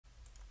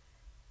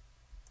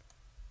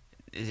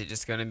Is it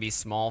just gonna be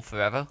small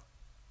forever?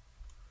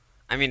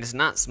 I mean, it's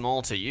not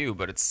small to you,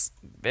 but it's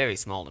very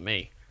small to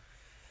me.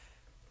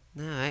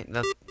 Alright,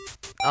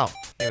 oh,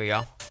 here we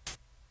go.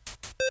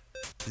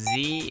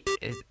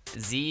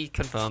 Z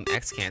confirm,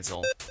 X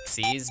cancel.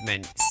 C is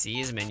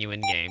menu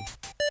in game.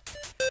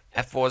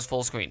 F4 is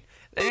full screen.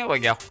 There we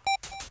go.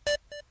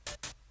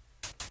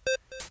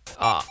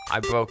 Ah, I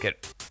broke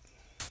it.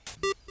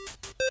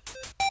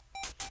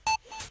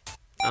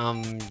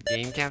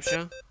 Game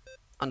capture?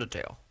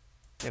 Undertale.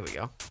 There we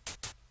go.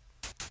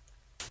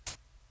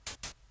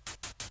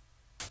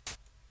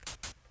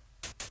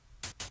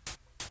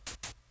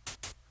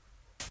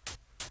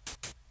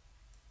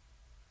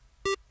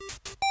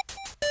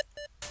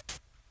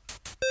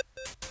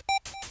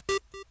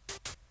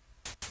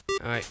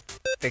 Alright,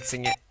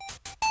 fixing it.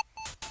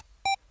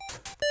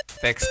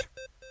 Fixed.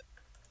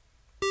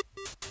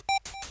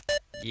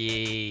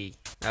 Yay.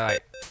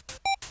 Alright.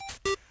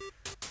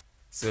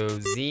 So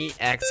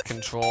ZX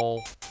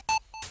control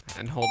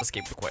and hold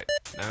escape to quit.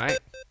 Alright.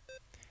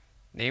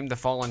 Name the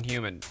fallen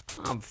human.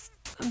 I'm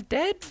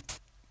dead?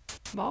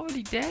 I'm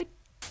already dead?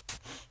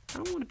 I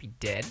don't want to be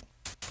dead.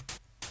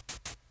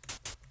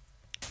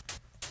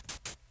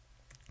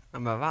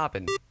 I'm a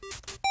Robin.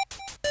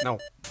 No.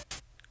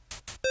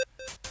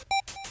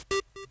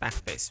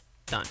 Backspace.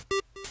 Done.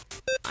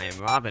 I am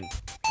Robin.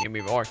 Hear me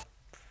roar.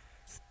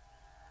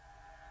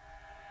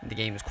 The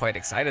game is quite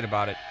excited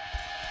about it.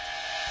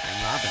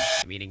 I'm Robin.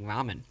 I'm eating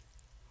ramen.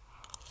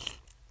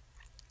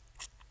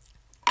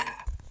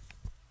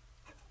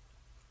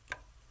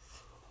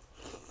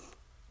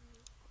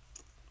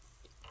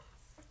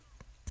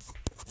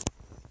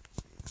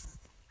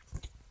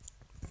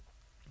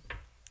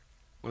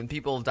 When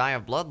people die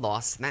of blood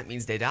loss, that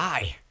means they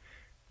die.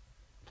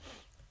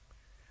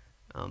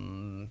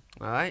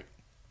 Alright.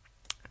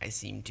 I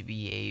seem to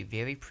be a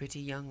very pretty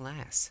young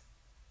lass.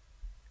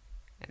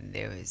 And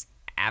there is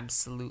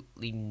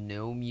absolutely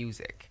no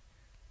music.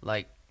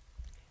 Like,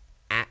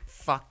 at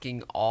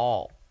fucking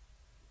all.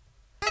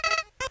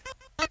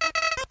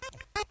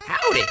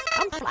 Howdy,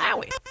 I'm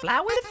Flowey.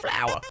 Flower the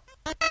flower.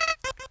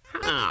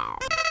 Oh,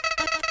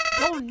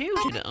 you're new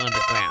to the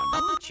underground,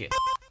 aren't you?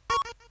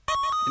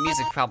 The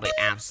music's probably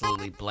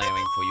absolutely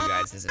blaring for you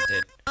guys, isn't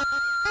it?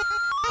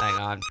 Hang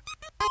on.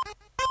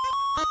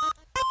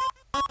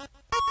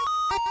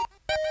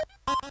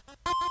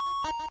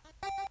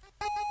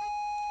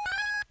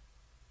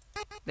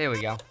 There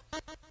we go.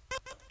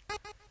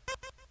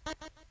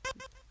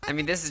 I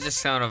mean, this is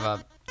just kind of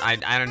a... I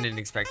didn't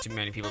expect too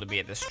many people to be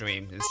at the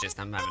stream. It's just,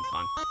 I'm having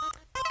fun.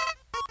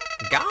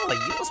 Golly,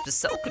 you must be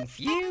so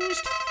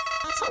confused.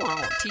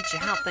 Someone will teach you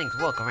how things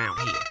work around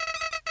here.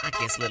 I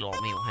guess little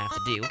old me will have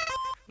to do.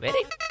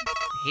 Ready?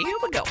 Here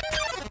we go.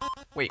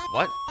 Wait,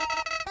 what?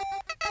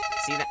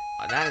 See that?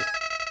 That is...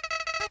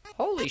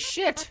 Holy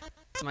shit!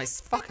 It's my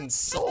fucking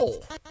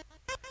soul.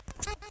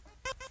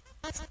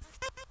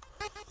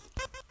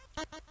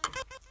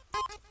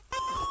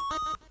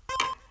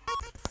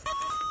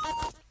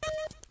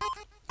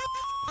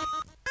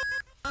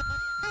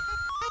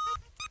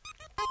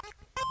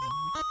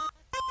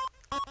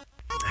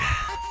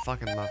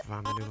 Fucking love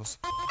ramen noodles.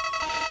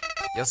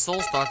 Your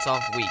soul starts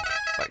off weak,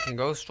 but can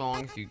go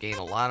strong if you gain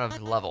a lot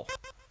of level.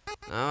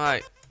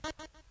 Alright.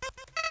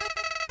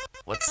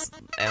 What's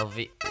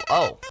LV?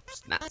 Oh,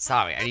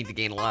 sorry, I need to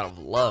gain a lot of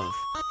love.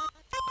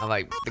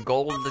 Alright, the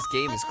goal of this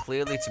game is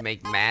clearly to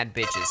make mad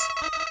bitches.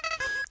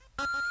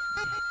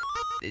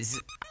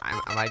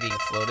 Am I being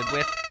floated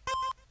with?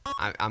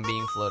 I'm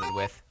being floated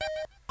with.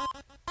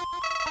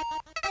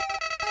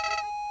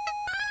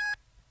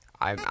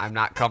 I'm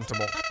not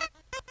comfortable.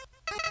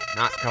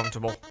 Not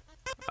comfortable.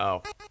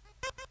 Oh.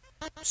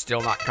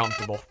 Still not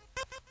comfortable.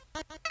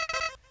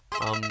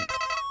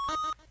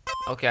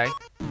 Okay.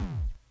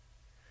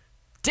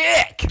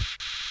 Dick!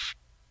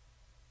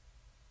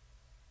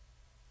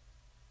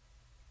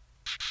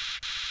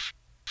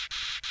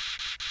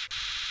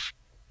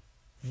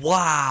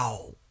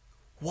 Wow!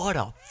 What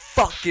a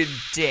fucking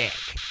dick!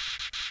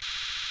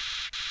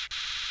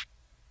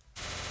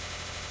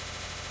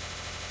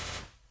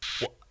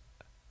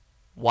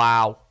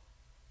 Wow.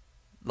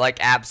 Like,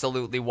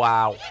 absolutely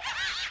wow.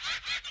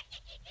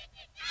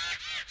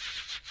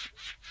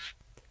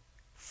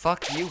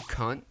 Fuck you,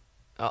 cunt.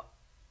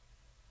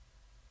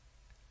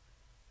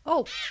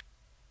 Oh.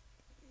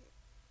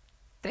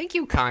 Thank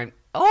you, kind.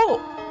 Oh!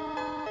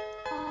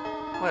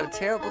 What a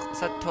terrible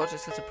torture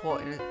to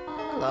support in it.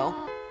 Hello.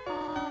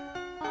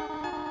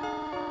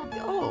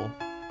 Oh.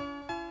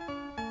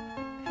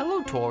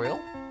 Hello, Toriel.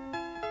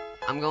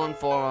 I'm going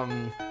for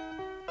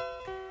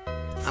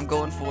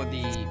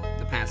the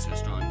past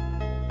restaurant.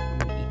 I'm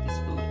gonna eat this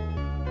food.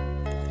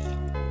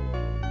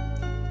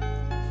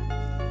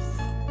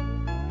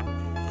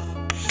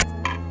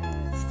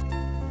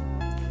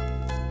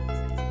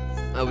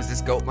 Oh, is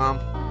this goat mom?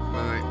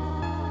 Alright.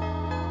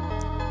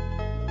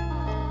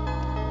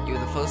 You were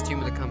the first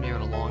human to come here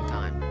in a long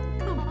time.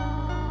 Come.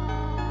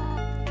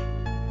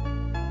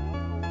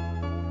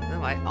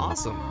 Alright,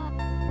 awesome.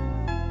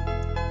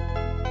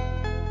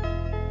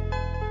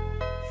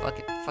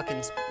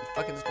 Fucking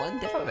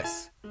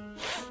splendiferous.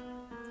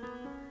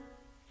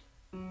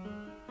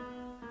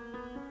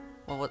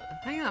 Well, what?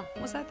 Hang on.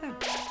 What's that there?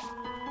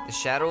 The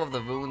shadow of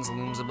the ruins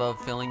looms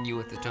above, filling you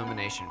with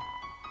determination.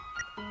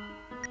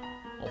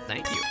 Well,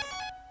 thank you.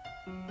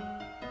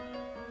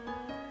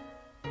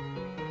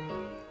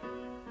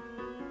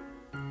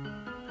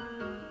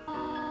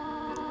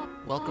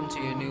 Welcome to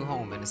your new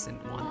home,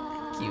 innocent one.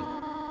 Thank you.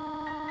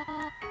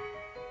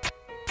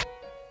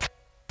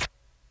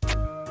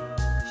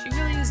 She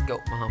really is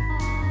Goat Mom.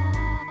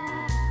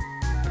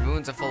 The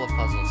ruins are full of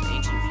puzzles,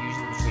 ancient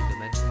fusions between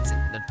dimensions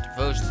and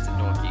diversions and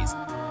door keys.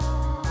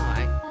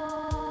 Alright.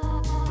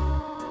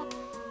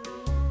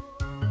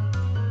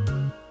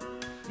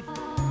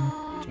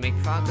 To make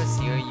progress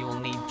here, you will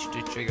need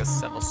to trigger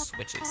several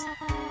switches.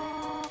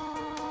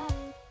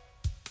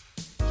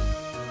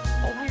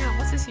 Oh, hang on,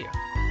 what's this here?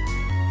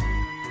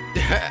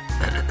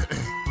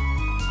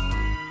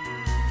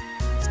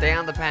 Stay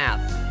on the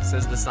path,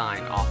 says the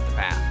sign off the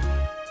path.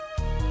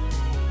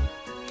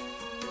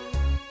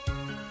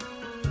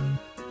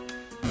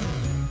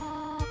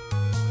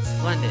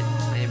 Splendid.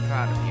 I am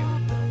proud of you,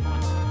 little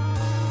one.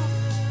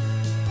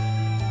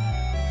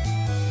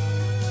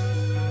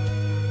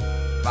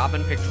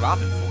 Robin picked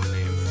Robin for a name.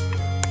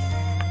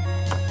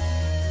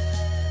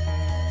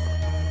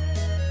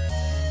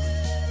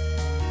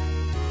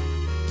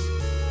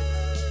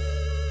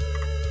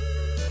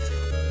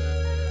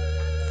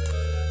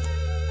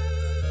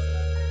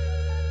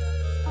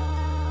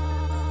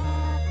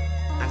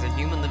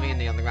 Human living in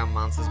the underground,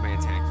 monsters may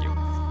attack you.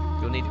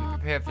 You'll need to be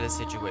prepared for this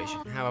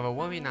situation. However,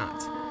 worry not.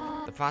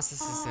 The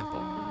process is simple.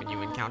 When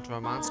you encounter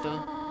a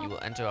monster, you will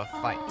enter a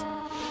fight.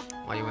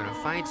 While you're in a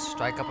fight,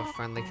 strike up a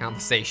friendly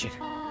conversation.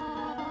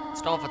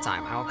 Stall for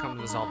time. I will come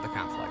to resolve the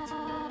conflict.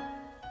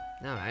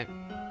 Alright.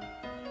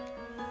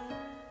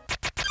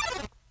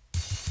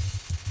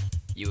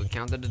 You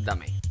encountered a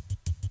dummy.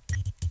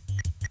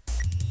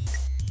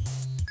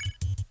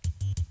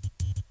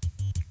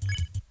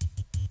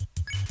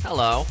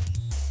 Hello.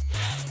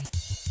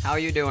 How are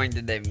you doing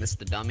today,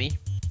 Mr. Dummy?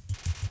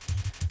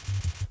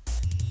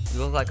 You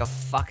look like a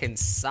fucking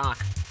sock.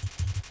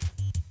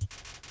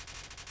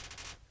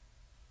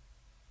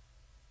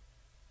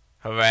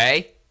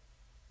 Hooray!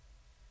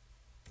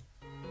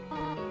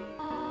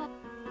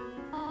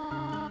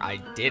 I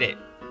did it.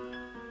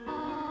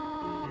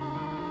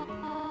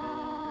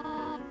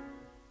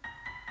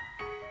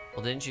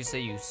 Well, didn't you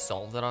say you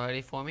solved it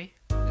already for me?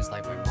 Just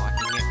like by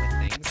marking it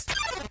with things?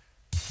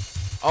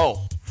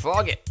 Oh,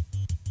 frog it!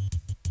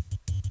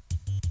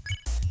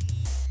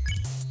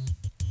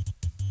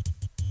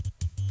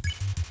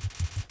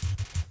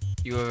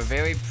 You have a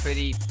very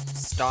pretty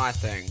star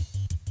thing.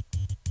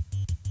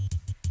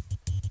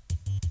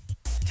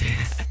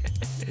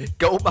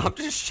 Goat Mom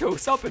just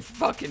shows up and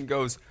fucking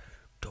goes,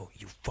 "Don't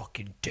you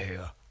fucking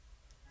dare."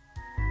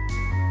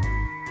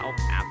 Oh,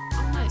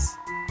 oh nice.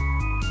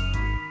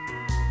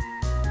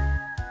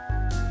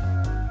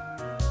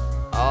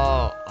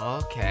 Oh,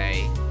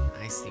 okay.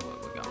 I see where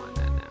we're going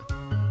at now.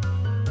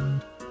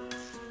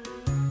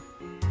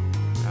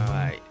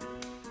 Alright.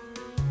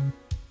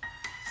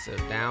 So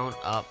down,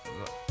 up,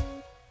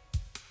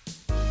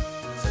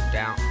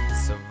 down,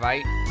 so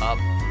right, up,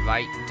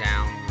 right,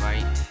 down,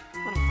 right.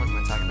 What the fuck am I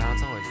talking about?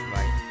 It's always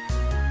right.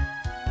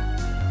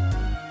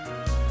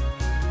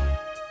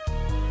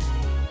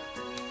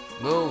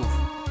 Move.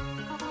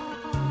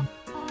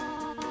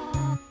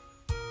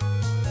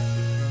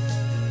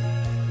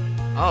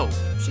 Oh,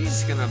 she's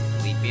just gonna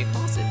lead me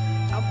across it.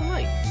 How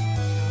polite.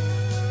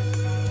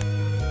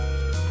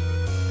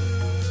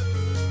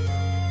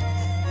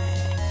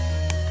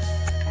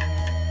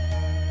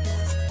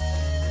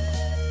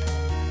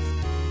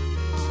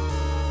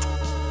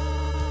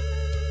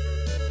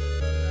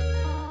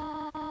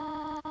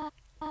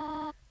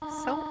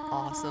 So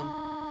awesome.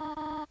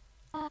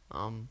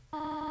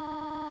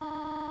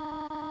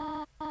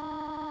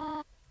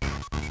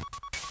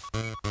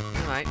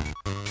 Alright.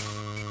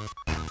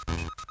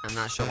 I'm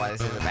not sure why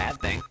this is a bad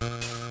thing.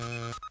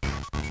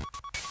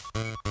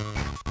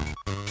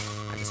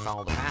 I just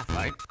followed the path,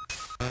 right?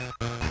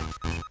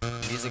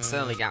 The music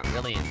suddenly got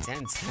really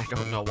intense. I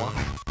don't know why.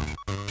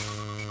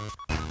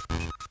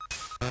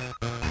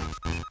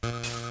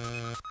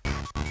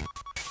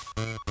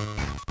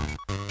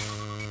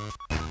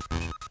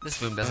 This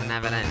room doesn't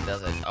have an end,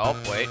 does it? Oh,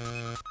 wait.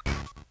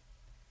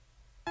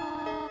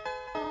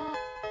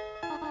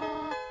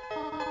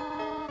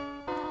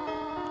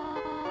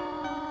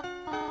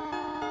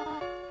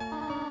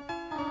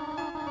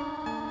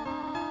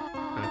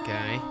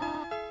 Okay.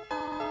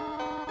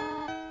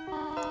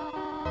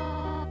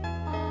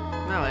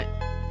 Alright.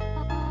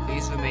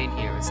 Please remain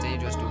here. It's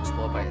dangerous to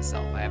explore by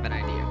yourself. I have an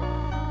idea.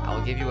 I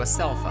will give you a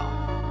cell phone.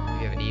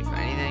 If you have a need for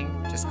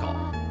anything, just call.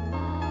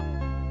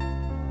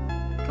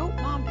 Goat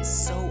Mom is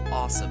so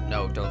awesome.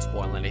 No, don't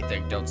spoil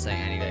anything. Don't say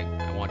anything.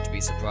 I want to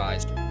be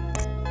surprised.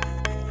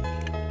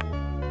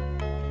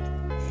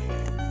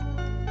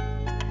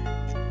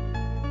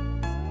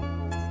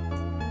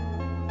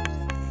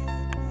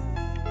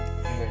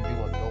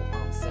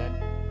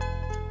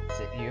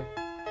 here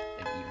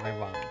and eat my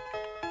ramen.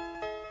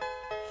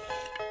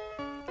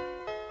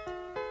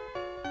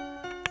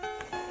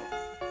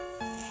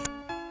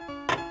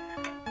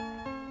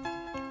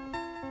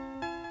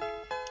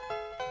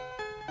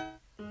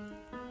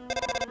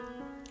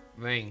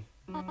 Ring.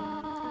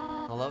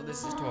 Hello,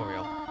 this is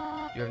tutorial.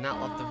 You have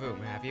not left the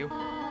room, have you?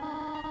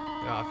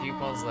 There are a few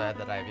puzzles there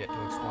that I have yet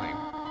to explain.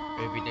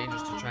 It would be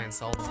dangerous to try and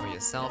solve them for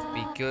yourself.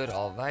 Be good,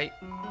 alright?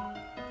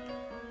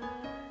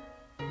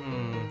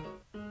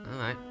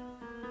 Alright.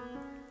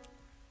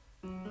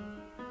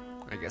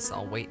 I guess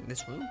I'll wait in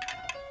this room.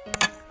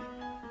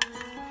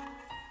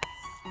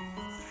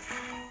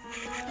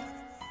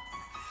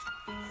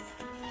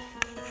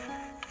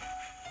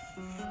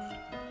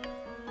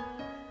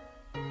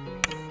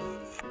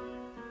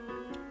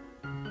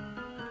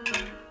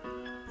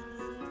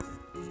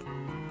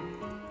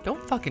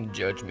 Don't fucking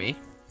judge me.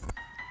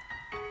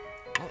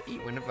 I'll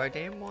eat whenever I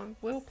damn want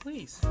will,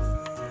 please.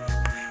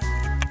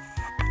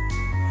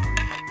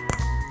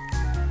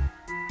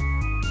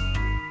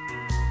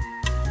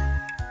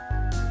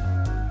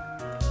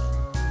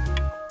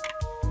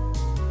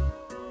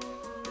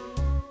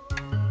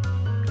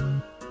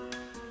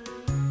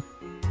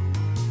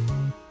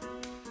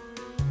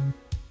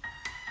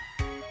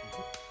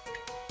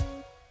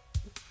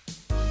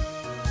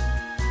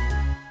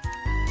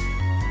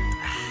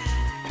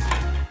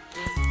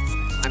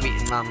 I'm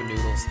eating ramen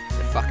noodles.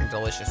 They're fucking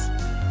delicious.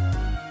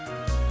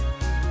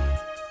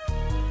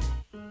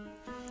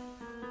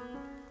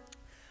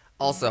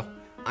 Also,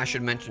 I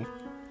should mention,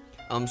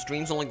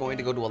 stream's only going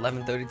to go to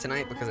 11:30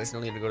 tonight because I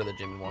still need to go to the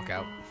gym and work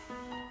out.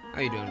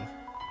 How you doing?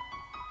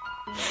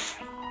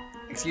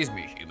 Excuse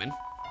me, human.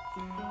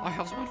 I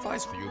have some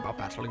advice for you about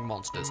battling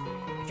monsters.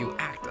 If you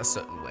act a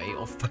certain way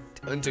or fight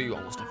until you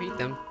almost defeat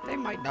them, they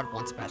might not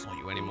want to battle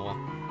you anymore.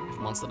 If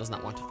a monster does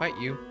not want to fight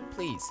you,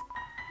 please,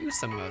 use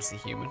some mercy,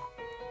 human.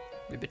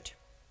 Ribbit.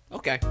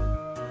 Okay.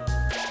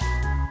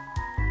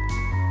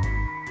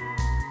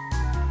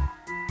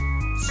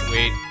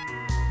 Sweet.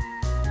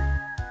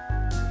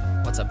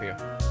 What's up here?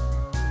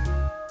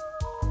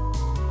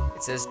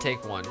 It says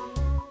take one.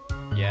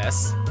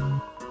 Yes.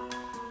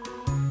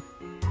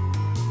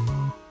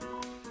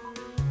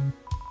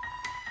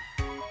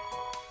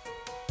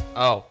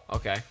 Oh,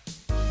 okay.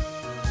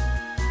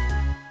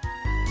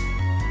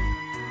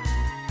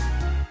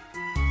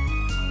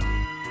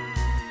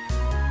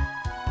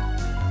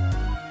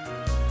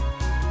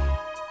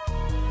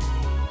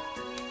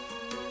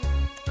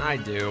 I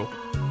do.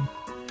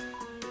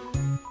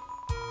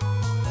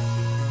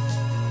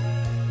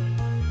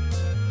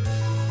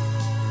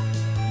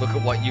 Look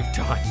at what you've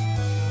done.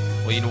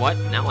 Well, you know what?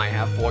 Now I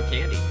have 4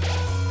 candy.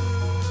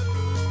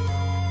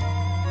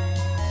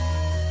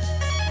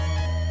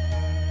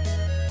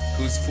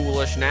 Who's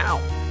foolish now?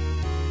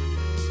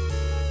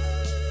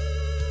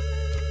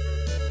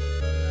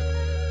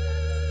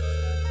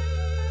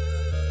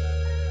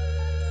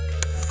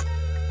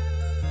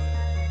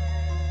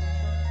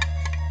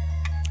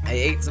 I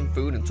ate some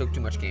food and took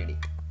too much candy.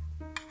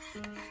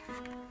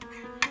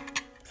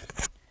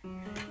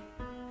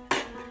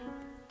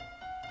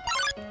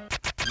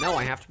 No,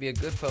 I have to be a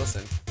good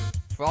person.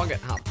 Frog get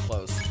hop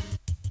close.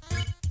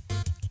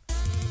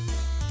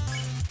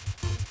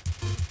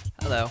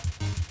 Hello.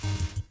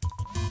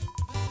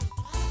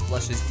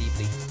 Blushes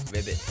deeply.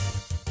 Ribbit.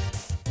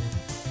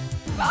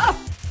 Ah!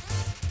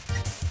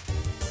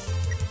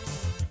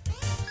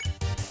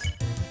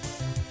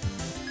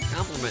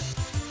 Compliment.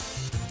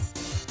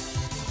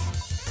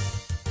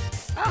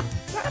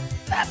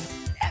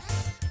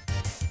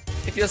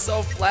 If you're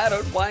so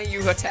flattered, why are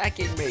you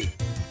attacking me?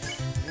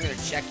 I'm gonna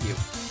check you.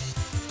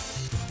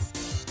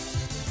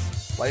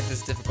 Life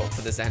is difficult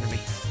for this enemy.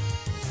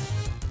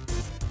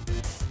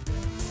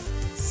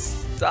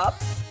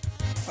 Stop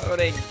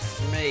hurting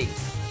me.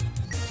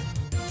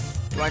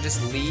 Do I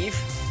just leave?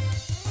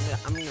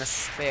 I'm gonna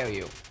spare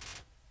you.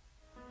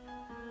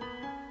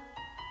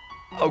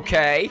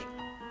 Okay.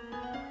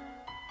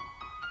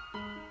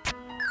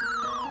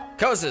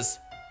 Curses!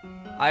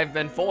 I've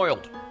been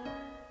foiled.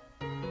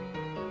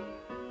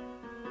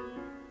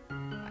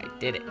 I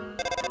did it.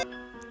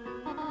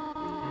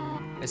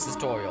 This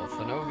tutorial,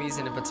 for no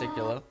reason in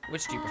particular.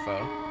 Which do you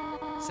prefer?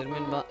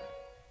 Cinnamon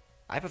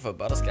I prefer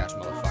butterscotch,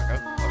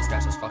 motherfucker.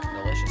 Butterscotch is fucking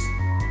delicious.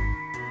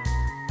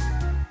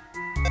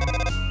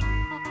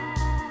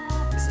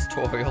 This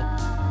tutorial,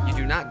 you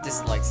do not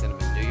dislike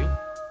cinnamon, do you?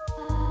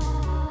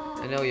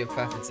 I know your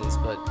preferences,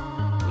 but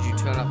would you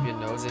turn up your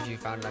nose if you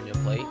found it on your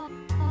plate?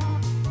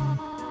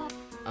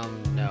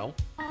 No.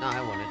 No,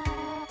 I wouldn't.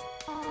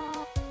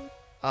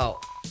 Oh.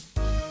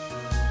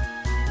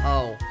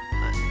 Oh.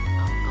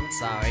 I'm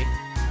sorry.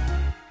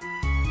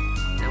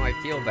 Now I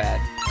feel bad.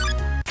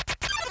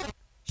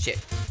 Shit.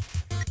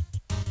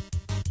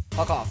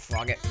 Fuck off,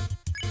 Frogget.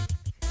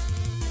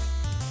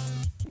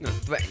 I'm gonna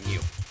threaten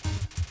you.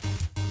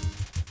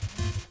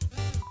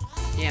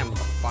 Yeah,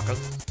 motherfucker.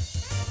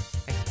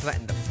 I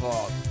threatened the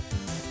frog.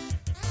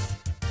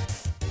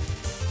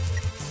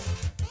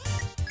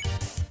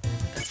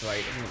 That's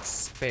right, I'm gonna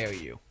spare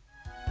you.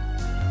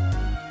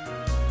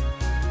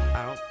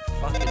 I don't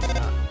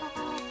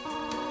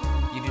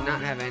not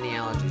have any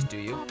allergies, do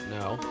you?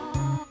 No.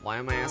 Why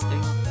am I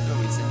asking? No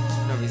reason.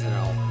 No reason at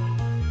all.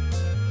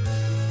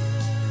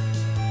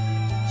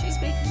 She's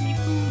making me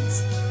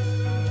foods.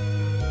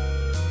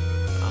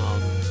 Oh,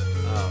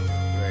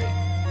 great.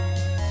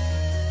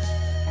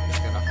 I'm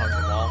just gonna hug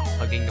the wall.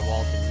 Hugging the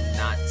wall did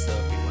not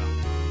serve me well.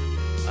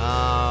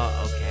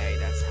 Okay,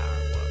 that's how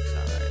it works.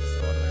 Alright,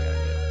 so what do I gotta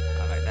do?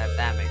 Alright,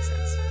 that makes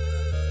sense.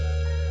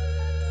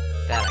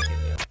 That I can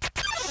do.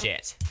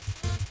 Shit.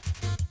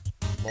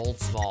 Mold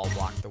small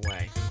blocked the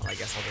way. Well, I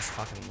guess I'll just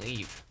fucking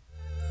leave.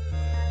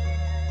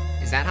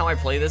 Is that how I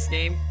play this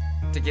game?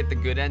 To get the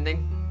good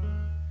ending?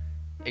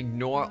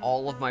 Ignore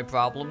all of my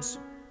problems?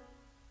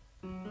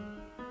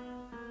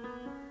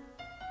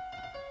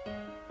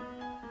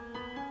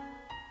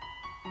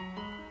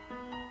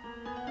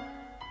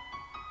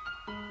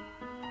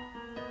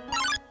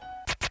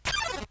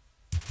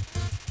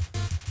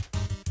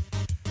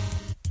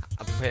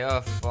 A pair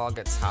of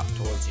froggets hop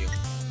towards you.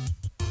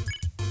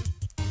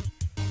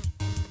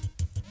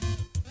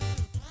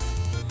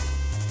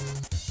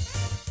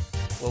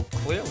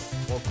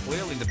 Well,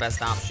 clearly the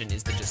best option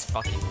is to just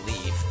fucking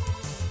leave.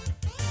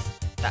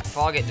 That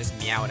frogget just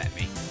meowed at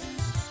me.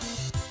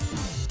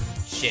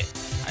 Shit,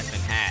 I've been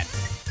had.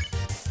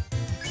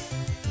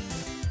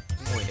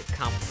 I'm going to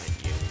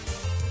compliment you.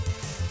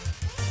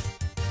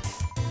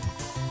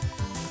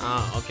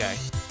 Oh, okay.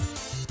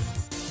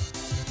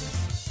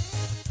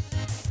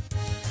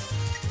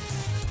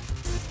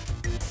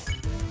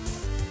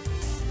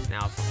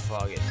 Now for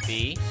frogget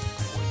B,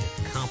 I'm going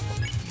to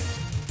compliment you.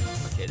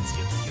 Kids,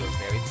 you're a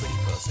very pretty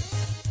person.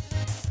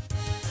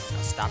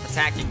 Now stop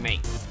attacking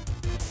me.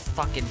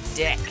 Fucking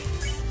dick.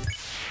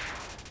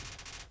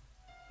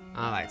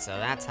 Alright, so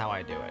that's how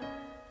I do it.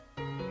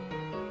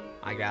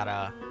 I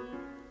gotta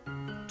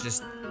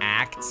just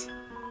act.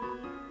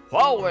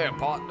 Whoa there,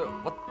 partner.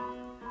 What?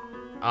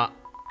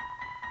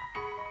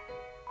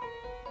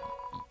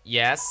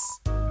 Yes.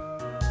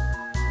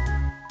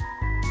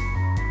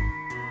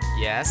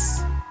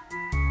 Yes.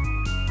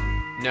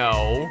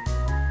 No.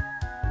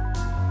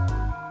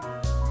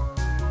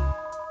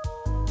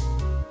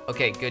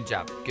 Okay, good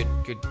job.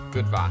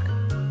 Good rock.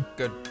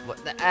 Good.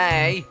 What the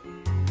A?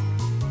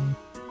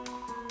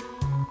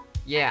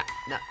 Yeah,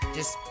 no,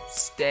 just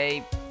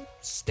stay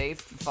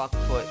fuck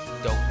put.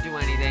 Don't do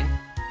anything.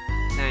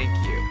 Thank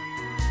you.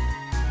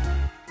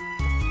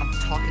 I'm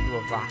talking to a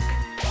rock.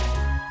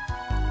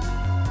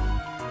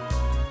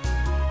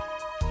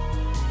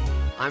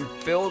 I'm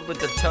filled with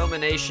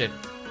determination.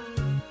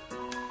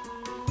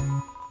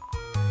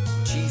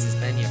 Cheese has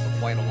been here for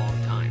quite a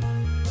long time.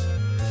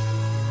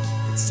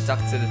 It's stuck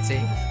to the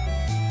table.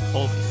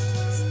 Holy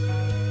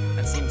shit.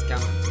 That seems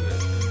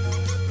counterintuitive.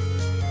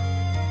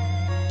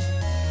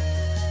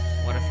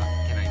 What if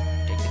can I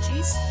take the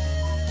cheese?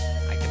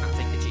 I cannot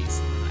take the cheese.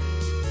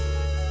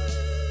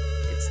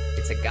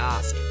 It's a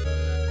ghost.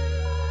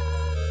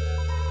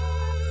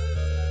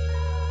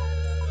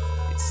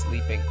 It's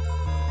sleeping.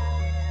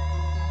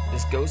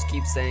 This ghost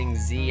keeps saying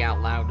Z out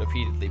loud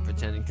repeatedly,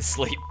 pretending to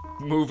sleep.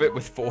 Move it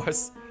with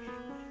force.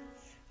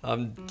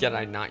 Can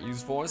I not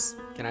use force?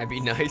 Can I be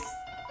nice?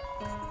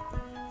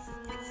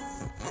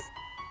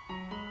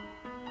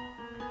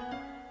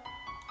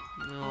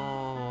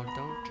 No,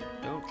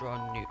 don't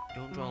draw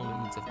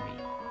nudes of me.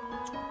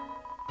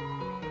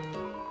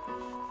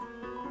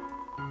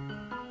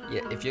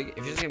 Yeah, if you're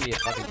just gonna be a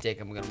fucking dick,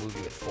 I'm gonna move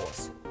you with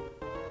force.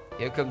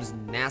 Here comes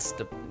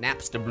Napster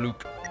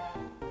Blook.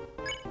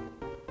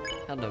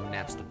 Hello,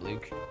 Napster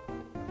Blook.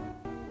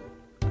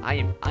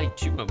 I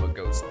too am a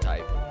ghost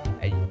type,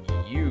 and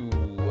you,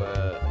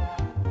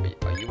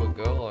 are you a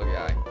girl or a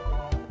guy?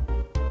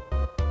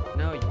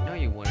 No,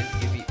 you wouldn't.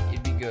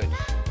 You'd be good.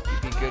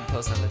 You'd be a good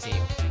person on the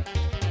team.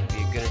 You'd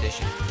be a good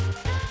addition.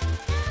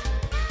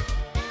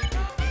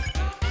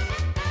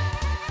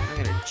 I'm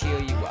gonna cheer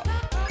you up.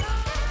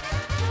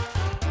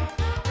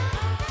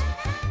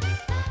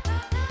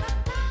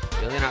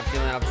 Really not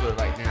feeling up to it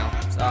right now.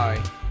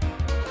 Sorry.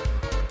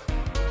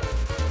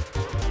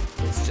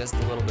 It's just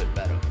a little bit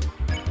better.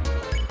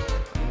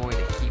 I'm going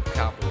to keep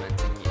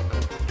complimenting you.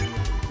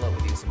 Flirt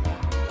with you some more.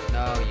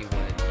 No, you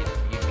wouldn't.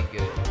 You'd be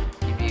good.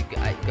 You'd be a good.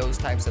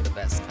 Ghost types are the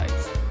best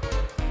types.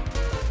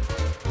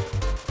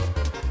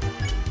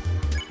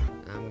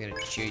 I'm gonna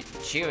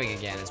cheering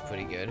again is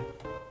pretty good.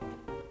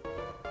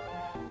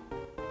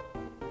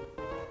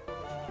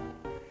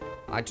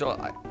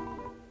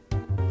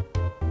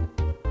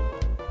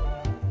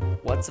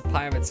 What's a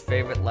pirate's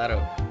favorite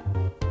letter?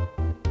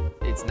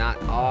 It's not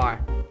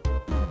R.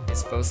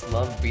 His first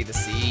love be the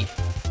C.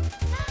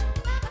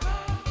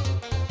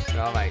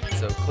 Alright,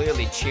 so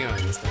clearly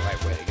cheering is the right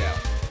way to go.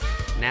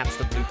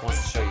 Napster Bloop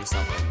wants to show you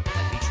something.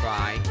 Let me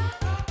try.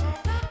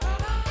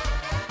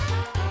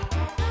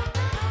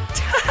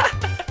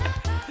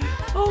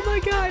 Oh my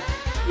god!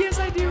 Yes,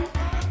 I do!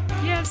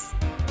 Yes!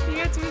 The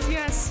answer is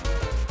yes!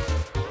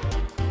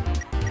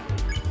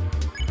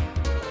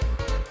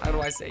 How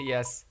do I say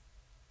yes?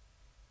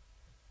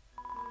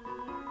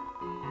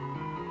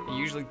 I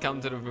usually come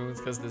to the ruins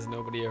because there's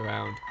nobody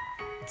around.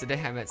 Today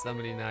I met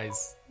somebody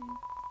nice.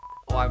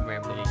 Oh, I'm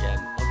rambling again.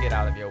 I'll get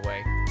out of your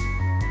way.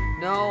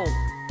 No!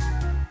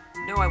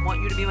 No, I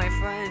want you to be my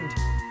friend!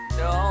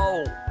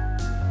 No!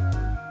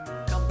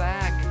 Come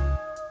back!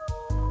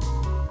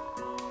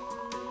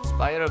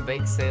 Spider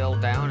bake sale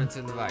down and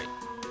to the right.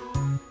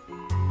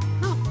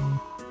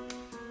 Oh.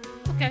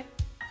 Okay.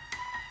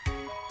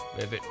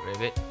 Ribbit,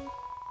 ribbit.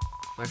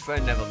 My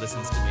friend never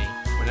listens to me.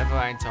 Whenever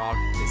I talk,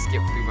 they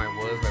skip through my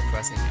words by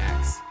pressing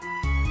X.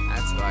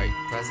 That's right,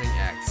 pressing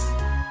X.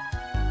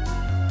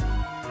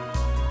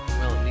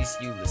 Well, at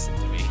least you listen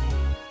to me.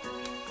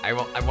 I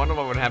wonder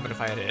what would happen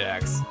if I had hit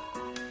X.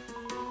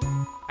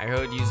 I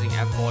heard using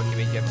F4 can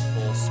make you have a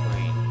full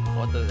screen.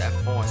 What does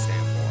F4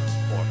 stand for?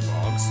 4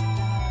 frogs.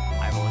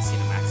 I've only seen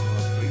a maximum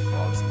of 3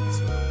 frogs in this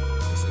room.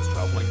 This is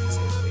troubling to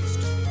say the least.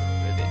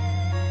 Ribbit.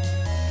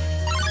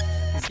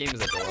 This game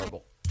is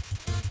adorable.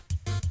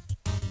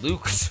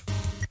 Luke's.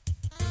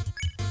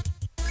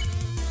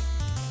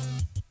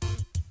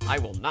 I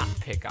will not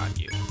pick on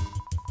you.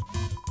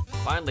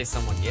 Finally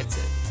someone gets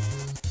it.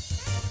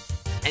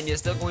 And you're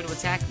still going to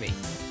attack me.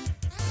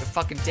 You're a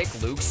fucking dick,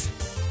 Luke's.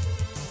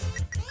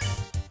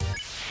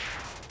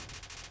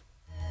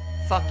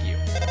 Fuck you.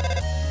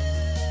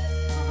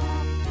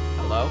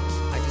 Hello?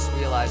 I just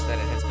realized that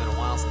it has been a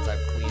while since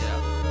I've cleaned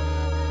up.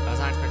 I was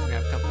not expecting to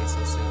have company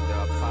so soon. There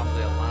are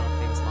probably a lot of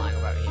things lying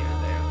about here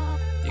and there.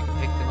 You can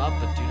pick them up,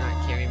 but do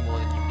not carry more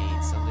than you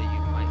need. Someday you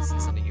might see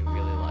something you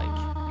really like.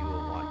 You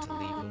will want to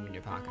leave room in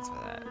your pockets for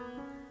that.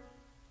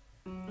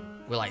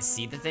 Will I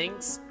see the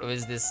things? Or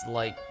is this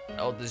like,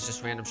 oh, there's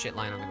just random shit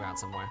lying on the ground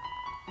somewhere.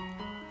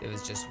 There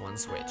was just one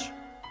switch.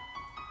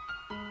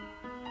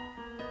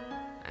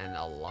 And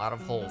a lot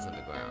of holes in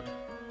the ground.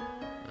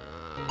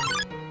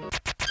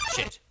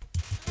 Shit.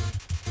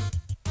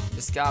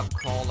 This guy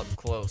crawled up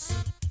close.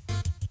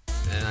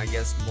 And I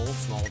guess Mold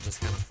Small just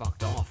kind of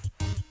fucked off.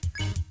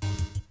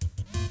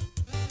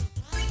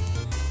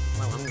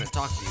 Well, I'm gonna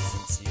talk to you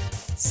since you...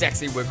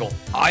 Sexy wiggle.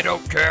 I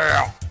don't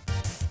care!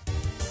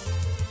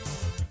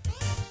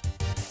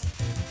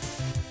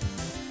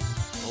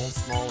 Mold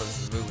Small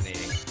is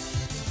ruminating.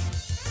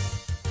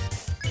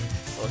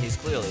 Well, he's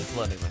clearly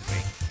flirting with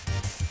me.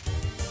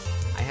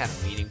 I had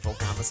a meaningful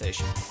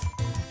conversation.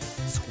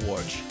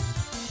 Squarch.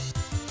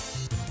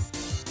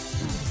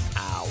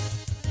 Ow.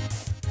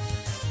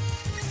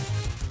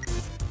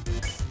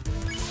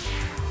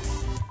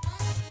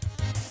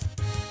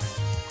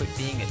 Quit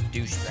being a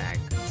douchebag.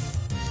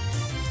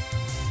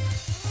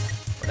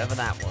 Whatever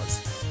that was.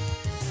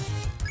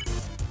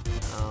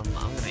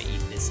 I'm gonna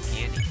eat this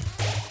candy.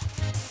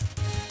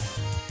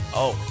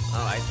 Oh,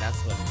 alright,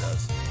 that's what it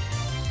does.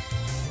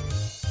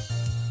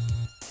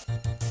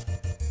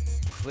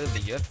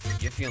 Clearly, you're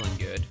feeling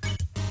good.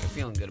 You're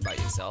feeling good about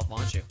yourself,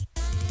 aren't you?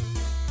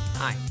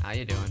 Hi, how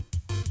you doing?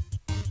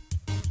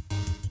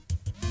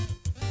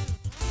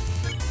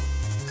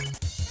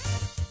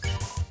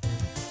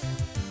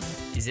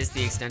 Is this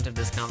the extent of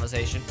this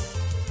conversation?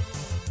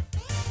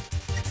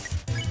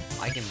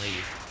 I can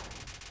leave.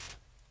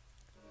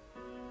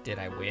 Did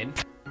I win?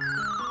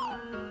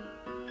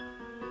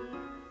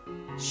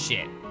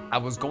 Shit. I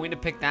was going to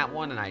pick that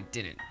one and I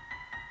didn't.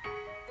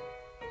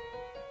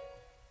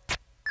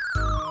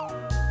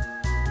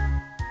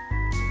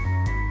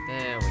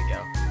 There we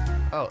go.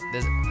 Oh,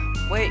 there's...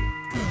 Wait!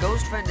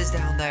 Ghost Friend is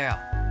down there!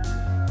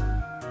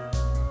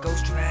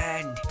 Ghost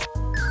Friend!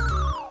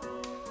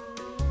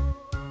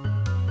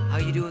 How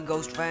you doing,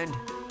 Ghost Friend?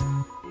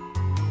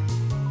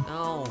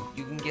 No,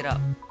 you can get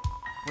up.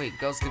 Wait,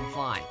 ghosts can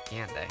fly,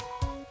 can't they?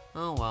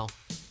 Oh well.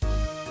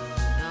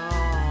 No.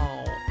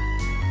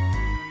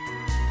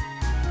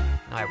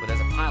 Alright, well there's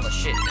a pile of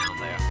shit down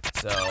there,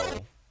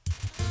 so...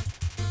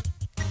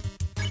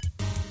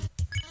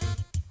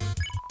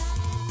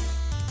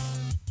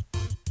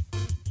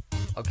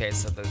 Okay,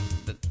 so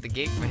the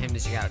gate for him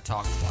is you gotta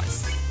talk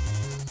twice.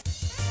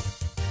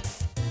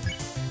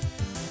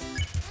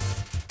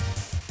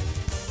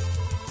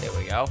 There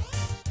we go.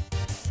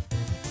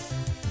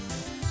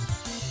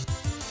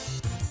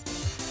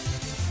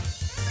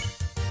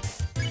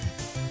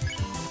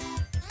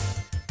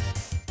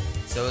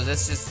 So is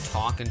this just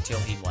talk until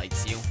he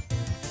likes you?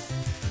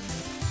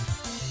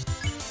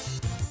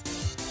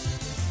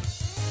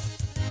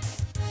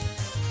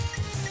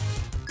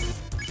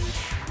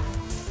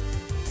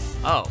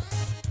 Oh.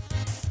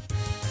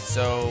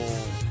 So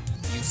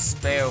you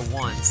spare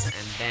once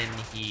and then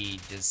he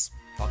just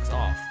fucks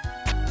off.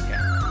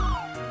 Okay.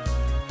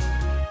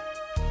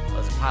 Well,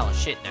 there's a pile of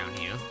shit down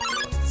here.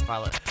 What's this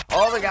pile of...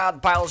 Oh my god, the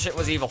pile of shit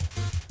was evil.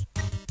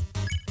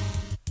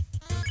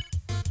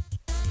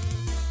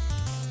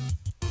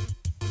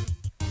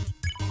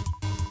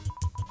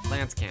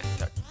 Plants can't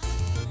touch.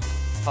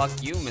 Fuck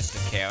you, Mr.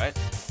 Carrot.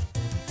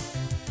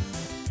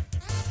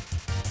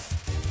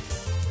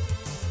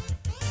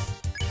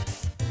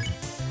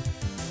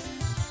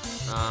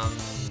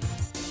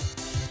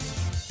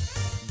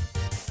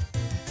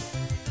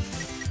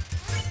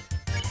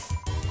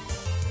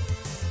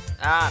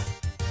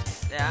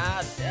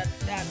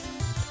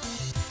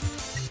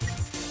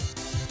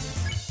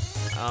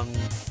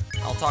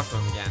 I'll talk to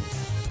him again.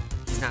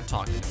 He's not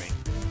talking to me.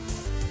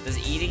 Does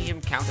eating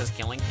him count as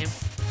killing him?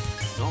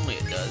 Normally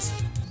it does.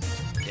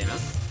 You know?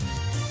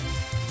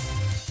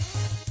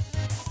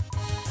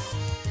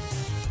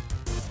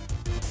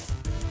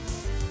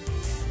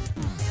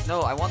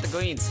 No, I want the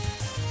greens.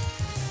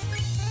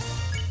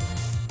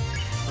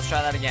 Let's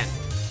try that again.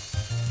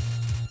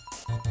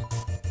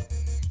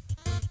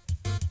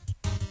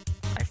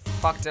 I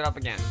fucked it up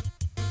again.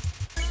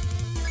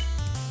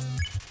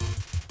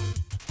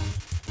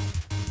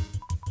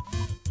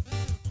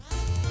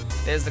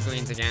 There's the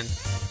greens again.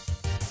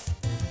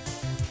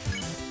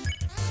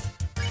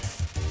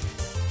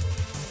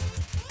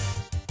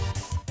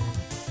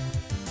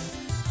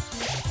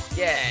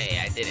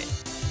 Yay, I did it.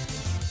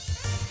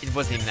 It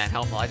wasn't even that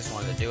helpful, I just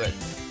wanted to do it.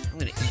 I'm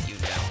gonna eat you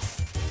now.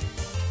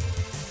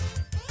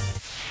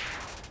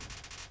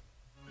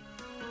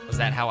 Was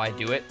that how I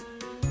do it?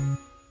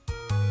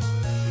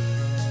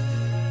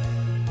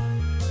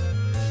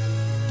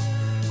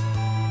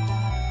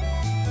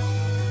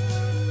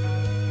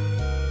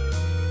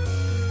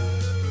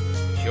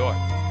 Sure.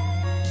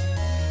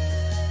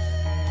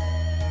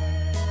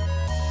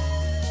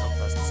 I'll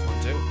press this one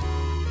too.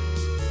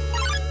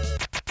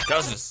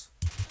 Dozens.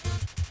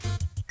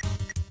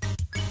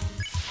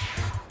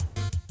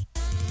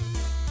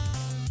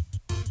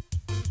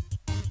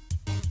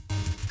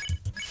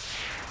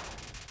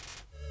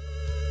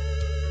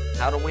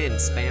 How to win,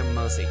 spam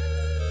Mosi.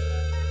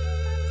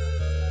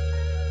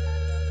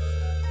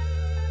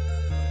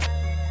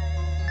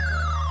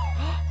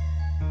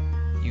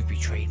 You've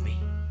betrayed me.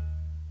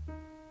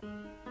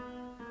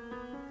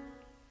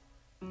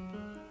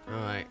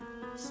 Alright.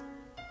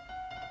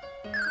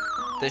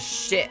 The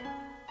shit.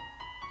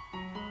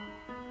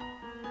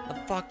 The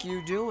fuck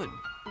you doing?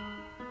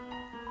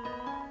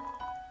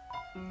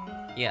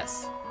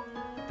 Yes.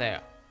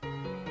 There.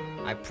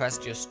 I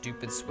pressed your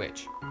stupid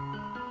switch.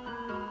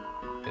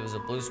 There was a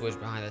blue switch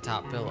behind the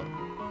top pillow.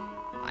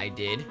 I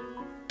did.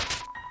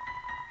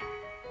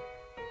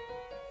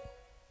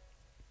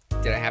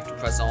 Did I have to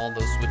press all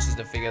those switches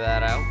to figure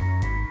that out?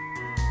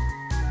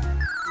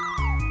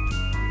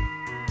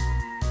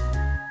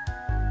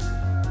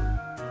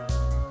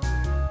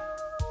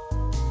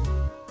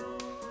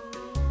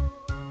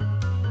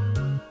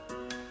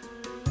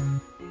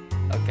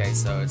 Okay,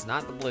 so it's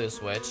not the blue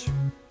switch.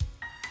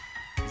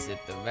 Is it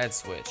the red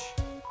switch?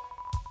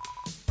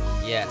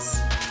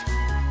 Yes.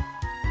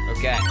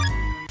 Okay.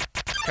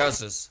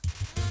 Curses.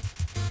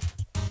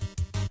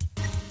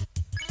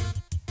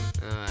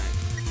 Alright.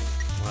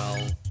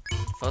 Well,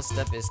 first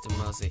step is to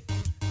Mosi.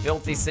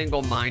 Filthy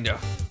single minder.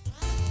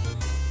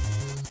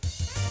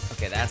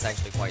 Okay, that's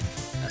actually quite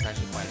annoying.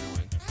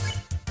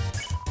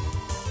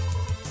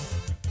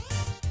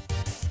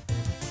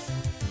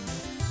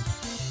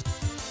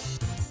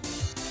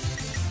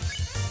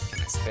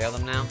 Can I spare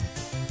them now?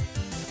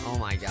 Oh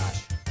my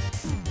gosh.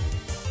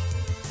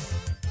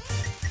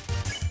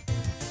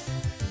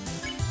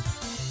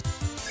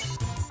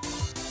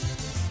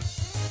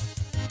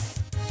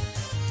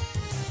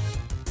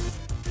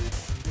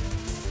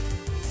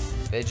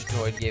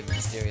 Vegetoid gave a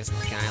mysterious.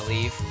 Can I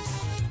leave?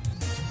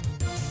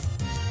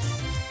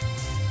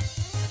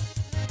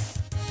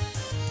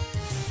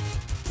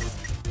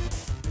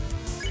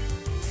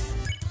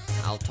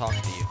 I'll talk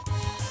to you.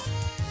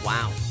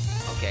 Wow.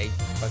 Okay,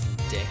 fucking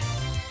dick.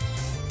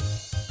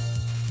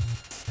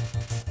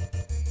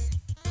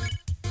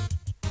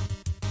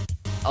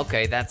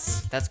 Okay,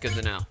 that's good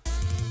to know.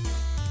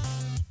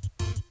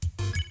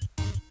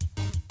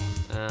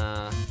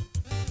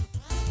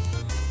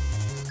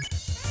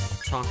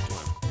 Talk to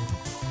him.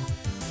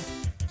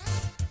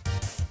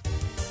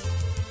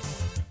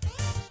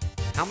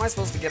 How am I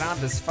supposed to get out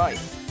of this fight?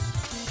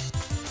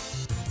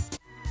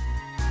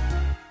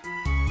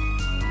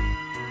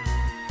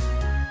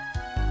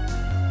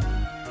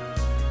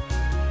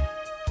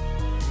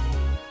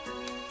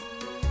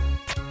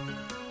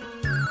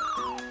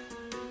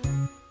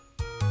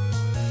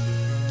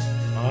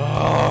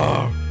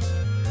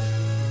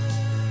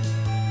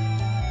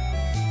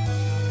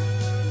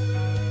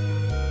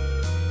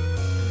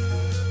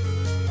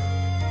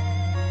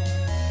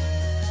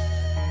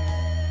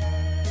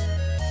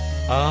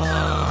 Oh.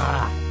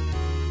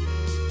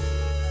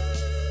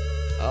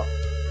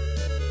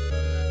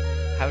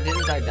 How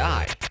didn't I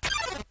die?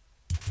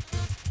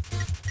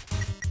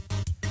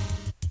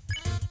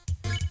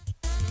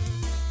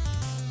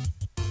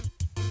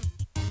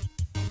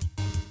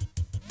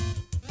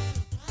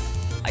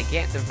 I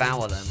can't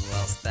devour them, or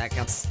else that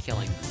counts as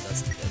killing them,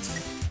 doesn't it?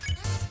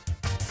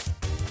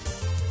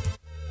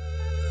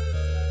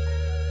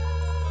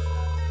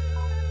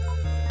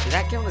 Did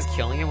that count as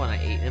killing him when I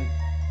ate him?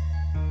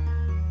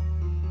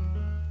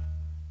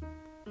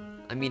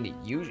 I mean, it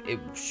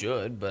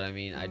should, but I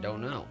mean, I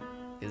don't know.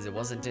 Because it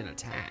wasn't an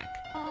attack.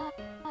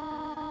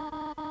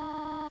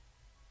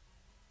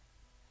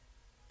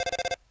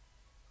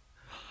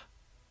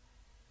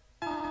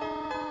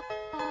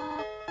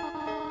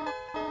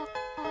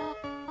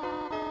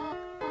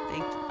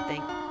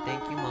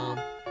 Thank you, Mom.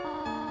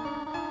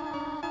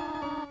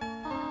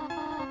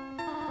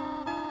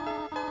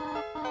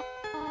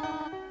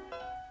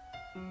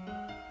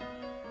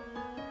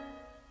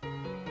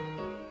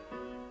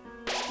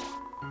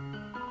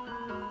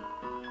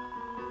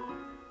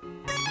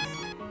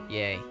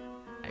 Yay.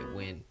 I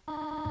win.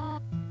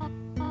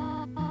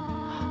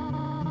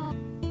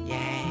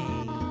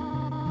 Yay.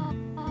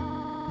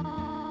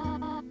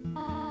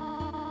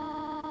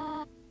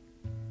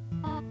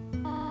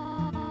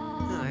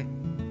 Alright.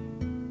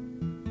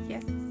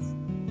 Yes.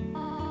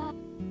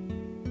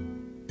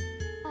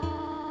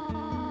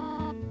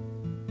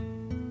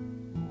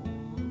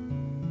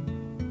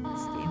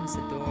 This game is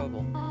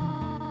adorable.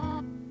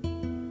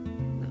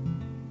 No.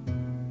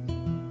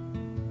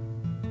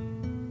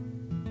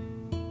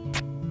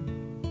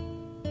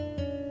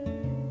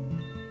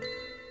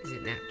 Is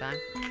it nap time?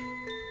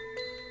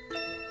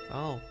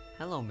 Oh,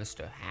 hello,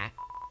 Mr. Hat.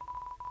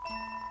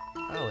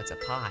 Oh, it's a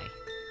pie.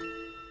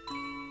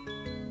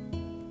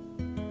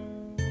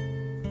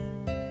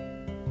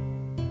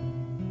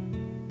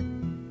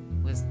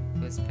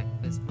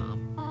 Where's Mom?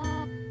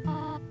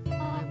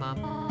 Hi, Mom.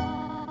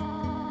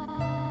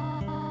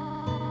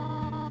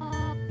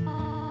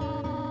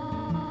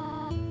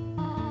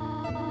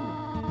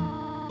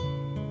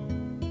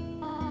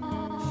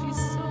 She's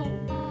so...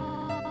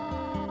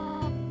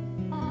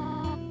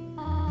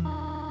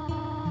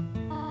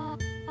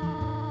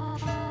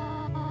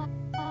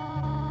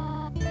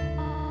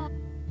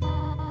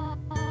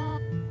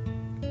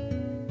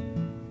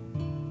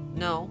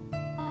 No.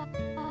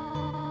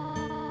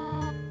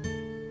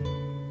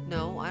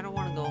 No, I don't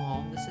want to go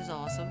home. This is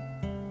awesome.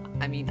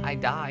 I mean, I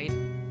died.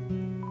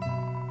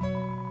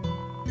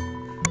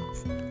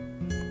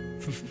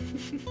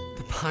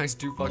 The pie's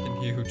too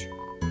fucking huge.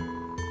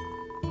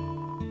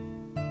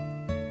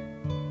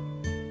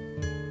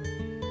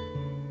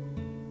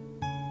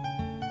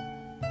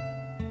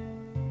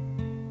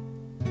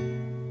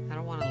 I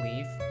don't want to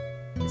leave.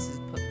 This is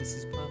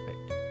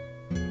perfect.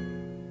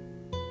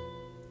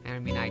 And I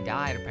mean, I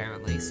died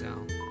apparently,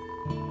 so.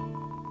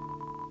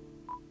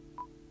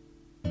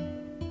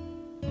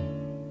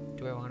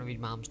 Do I want to read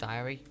Mom's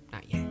diary?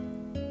 Not yet.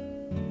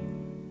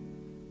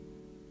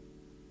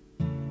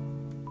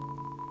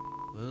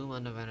 Room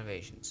under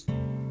renovations. Can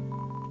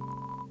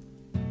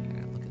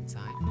I look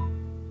inside?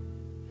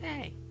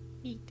 Hey,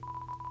 neat.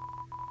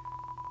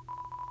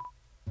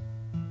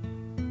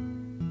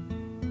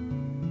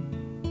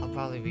 I'll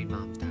probably read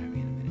Mom's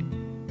diary in a minute.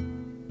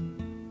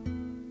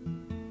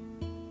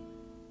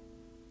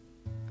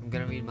 I'm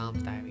gonna read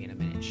Mom's diary in a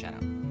minute. Shut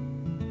up.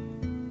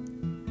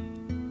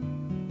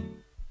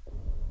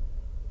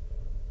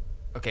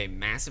 Okay,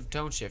 massive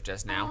tone shift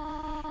just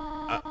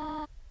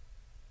now.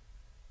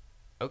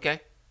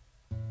 Okay.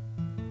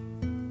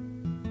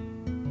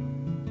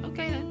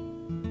 Okay then.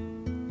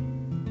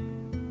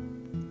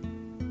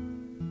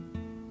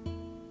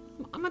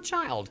 I'm a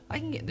child. I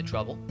can get into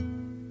trouble.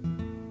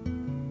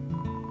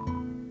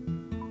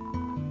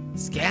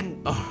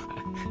 Scan.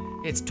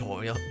 Oh, it's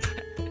Toriel.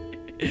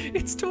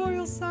 It's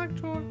Toriel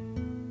Sarktor.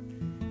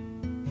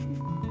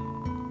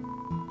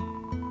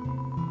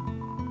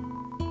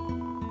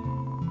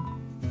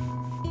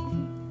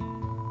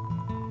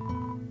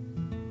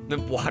 The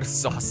water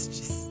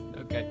sausages.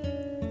 Okay.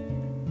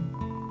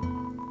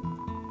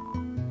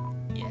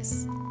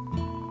 Yes.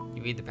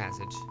 You read the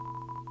passage.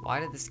 Why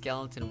did the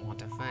skeleton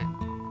want a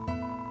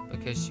friend?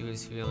 Because she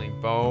was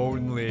feeling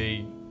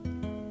lonely.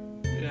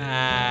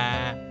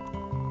 Ah.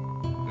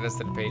 The rest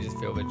of the page is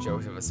filled with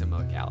jokes of a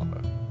similar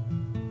caliber.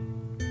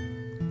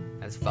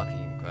 That's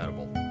fucking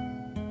incredible.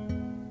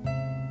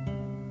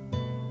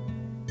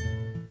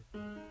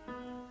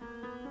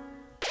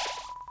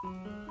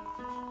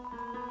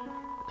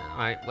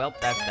 Alright, well,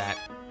 that's that.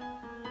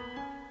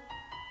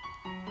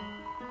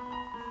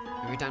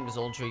 Every time this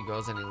old tree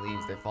grows and he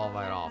leaves, they fall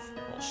right off.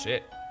 Well,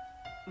 shit.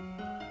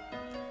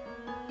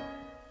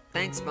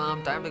 Thanks,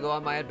 Mom. Time to go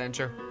on my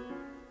adventure.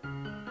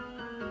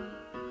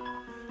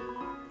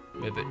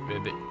 Ribbit,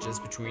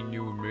 just between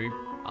you and me,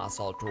 I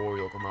saw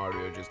Toriel come out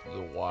here just a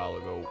little while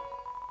ago.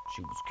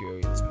 She was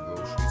carrying some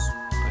groceries.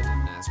 I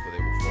didn't ask where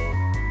they were for.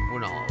 We're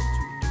not all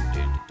too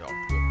intimidated to talk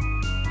to her.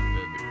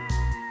 Ribbit.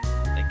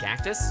 The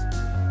cactus?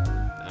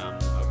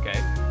 Okay.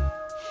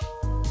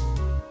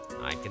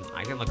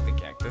 I can look at the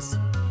cactus.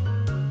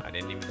 I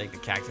didn't even think the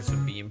cactus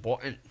would be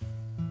important.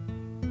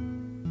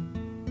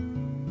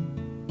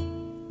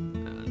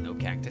 No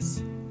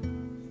cactus.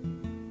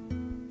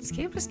 This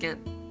game just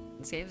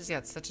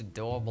got such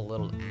adorable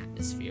little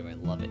atmosphere. I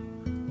love it.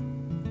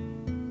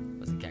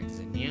 Was a cactus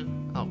in here?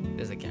 Oh,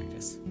 there's a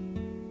cactus.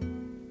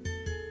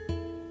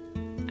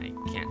 I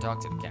can't talk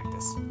to the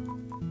cactus.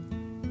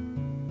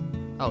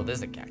 Oh,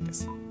 there's a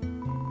cactus.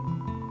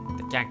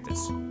 The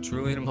cactus,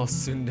 truly the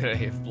most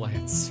tsundere of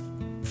plants.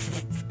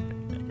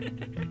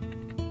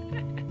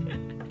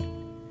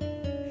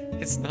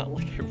 It's not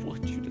like I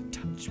want you to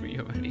touch me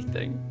or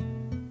anything.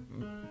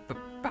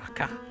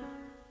 Baka.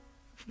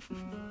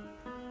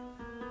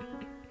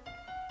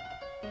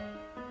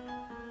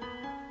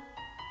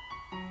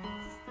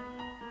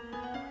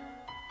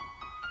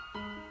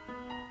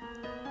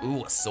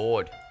 Ooh, a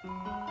sword.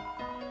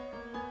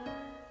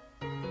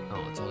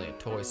 Oh, it's only a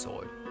toy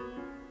sword.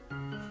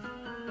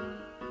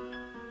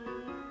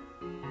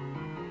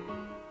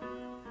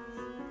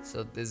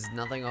 So there's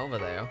nothing over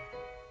there.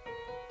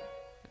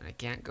 And I I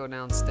can't go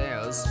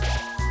downstairs.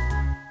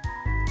 I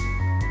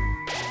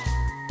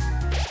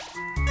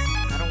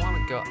don't want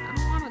to go. I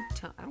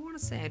don't want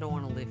to say I don't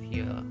want to live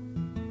here.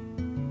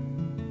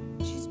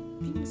 She's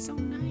being so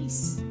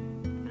nice.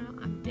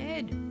 I'm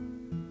dead.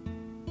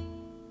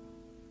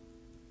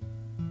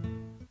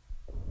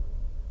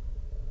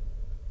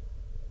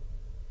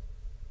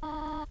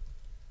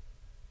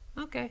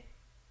 Okay.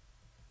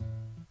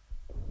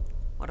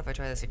 What if I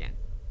try this again?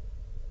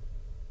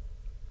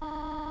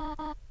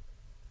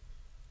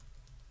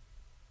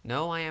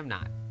 No, I am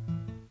not.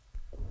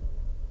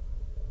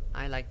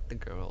 I like the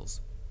girls.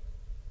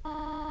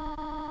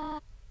 I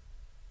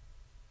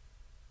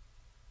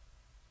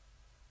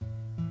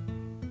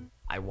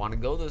want to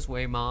go this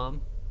way, Mom.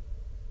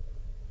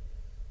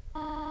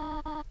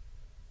 Well,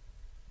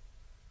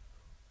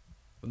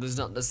 there's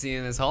nothing to see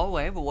in this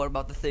hallway, but what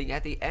about the thing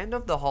at the end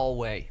of the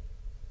hallway?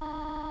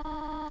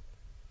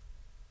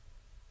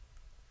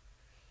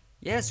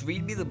 Yes,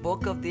 read me the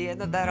book of the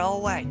end of that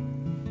hallway.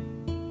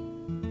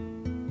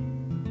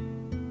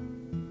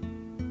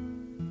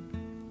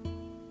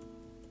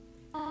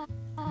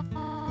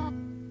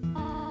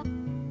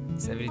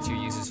 "72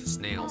 uses for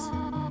snails.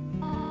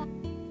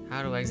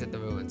 How to exit the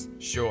ruins?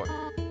 Sure.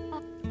 How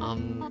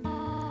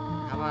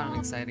about an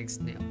exciting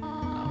snail?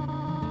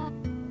 Oh.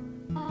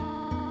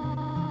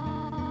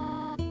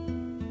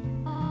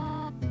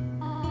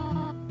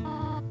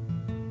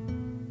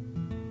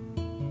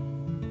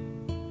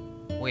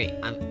 Wait,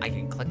 I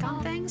can click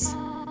on things?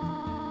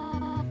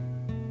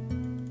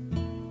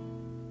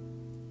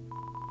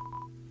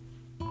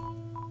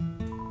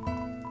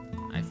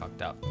 I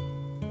fucked up.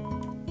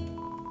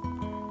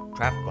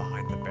 Trapped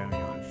behind the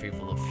barrier and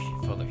fearful of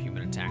further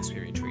human attacks, we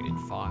retreated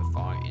far,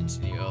 far into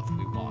the earth.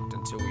 We walked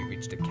until we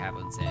reached a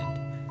cavern's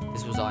end.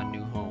 This was our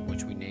new home,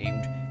 which we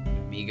named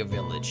Mega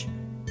Village.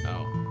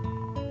 Oh.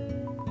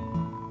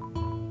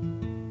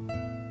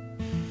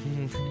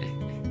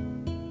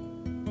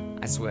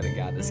 I swear to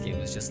God, this game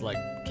is just like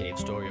Cave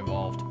Story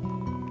Evolved.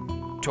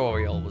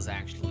 Toriel's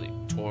actually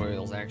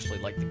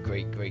like the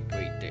great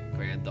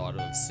granddaughter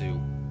of Sue.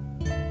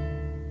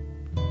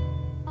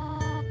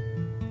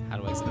 How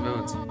do I exit the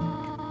ruins?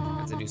 I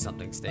have to do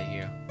something. Stay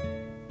here.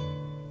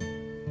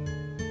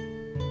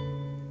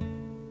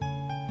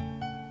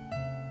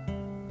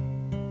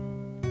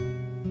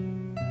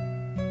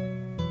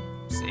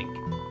 Sink.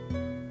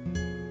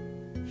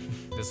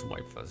 This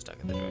might feel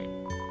stuck in the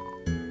drain.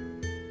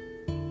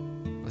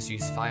 Let's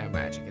use fire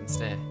magic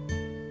instead.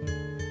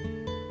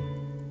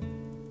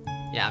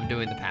 Yeah, I'm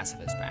doing the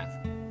pacifist path.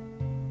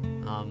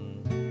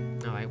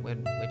 Alright,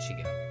 where'd she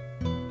go?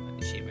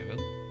 Is she in my room?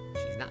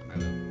 She's not in my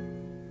room.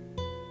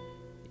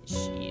 Is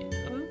she in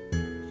her room?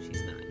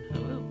 She's not in her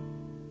room.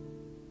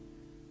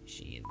 Is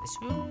she in this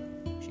room?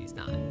 She's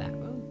not in that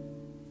room.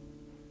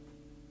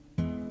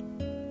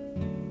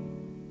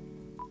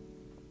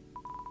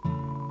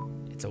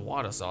 It's a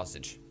water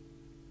sausage.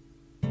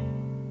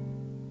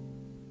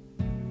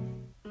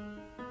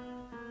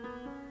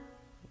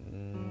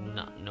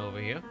 Nothing over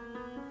here.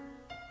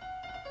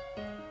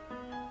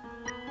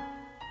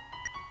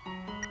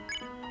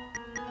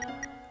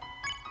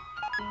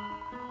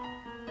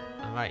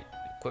 Alright,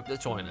 equip the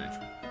toy knife.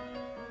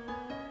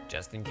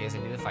 Just in case I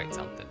need to fight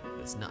something.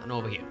 There's nothing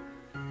over here.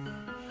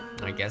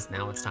 I guess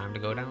now it's time to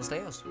go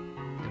downstairs. I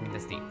mean,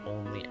 that's the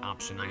only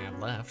option I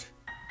have left.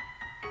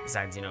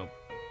 Besides, you know,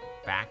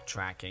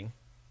 backtracking.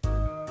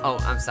 Oh,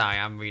 I'm sorry,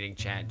 I'm reading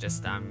chat.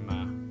 Just, I'm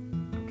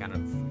kind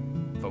of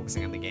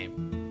focusing on the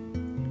game.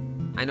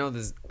 I know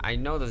there's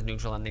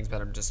neutral endings,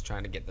 but I'm just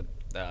trying to get the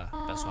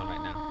best one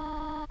right now.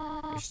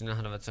 You should know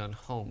how to return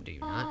home, do you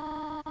not?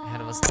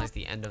 Ahead of us lies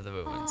the end of the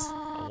ruins.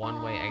 A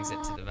one-way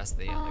exit to the rest of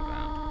the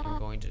underground. I'm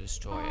going to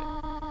destroy it.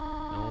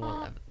 No one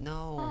will ever...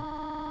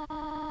 No!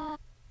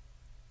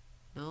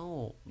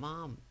 No,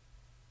 Mom.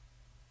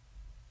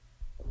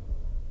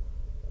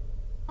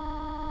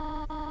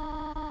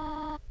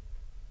 I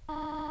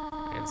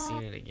have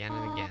seen it again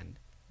and again.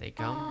 They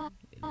come,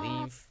 they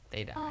leave,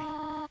 they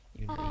die.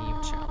 You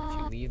naive child, if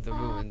you leave the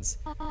ruins,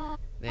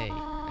 they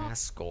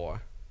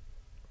Asgore.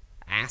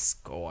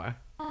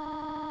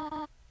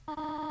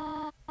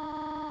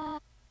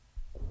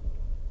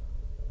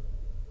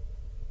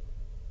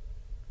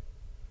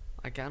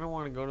 I kind of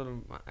want to go to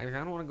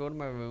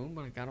my room,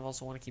 but I kind of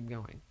also want to keep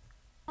going.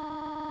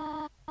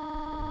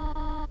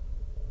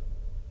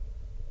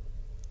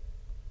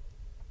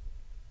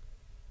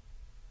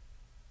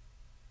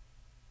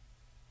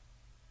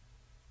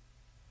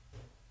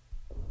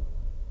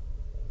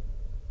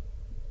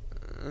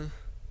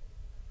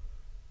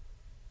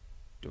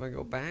 Do I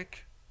go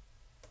back?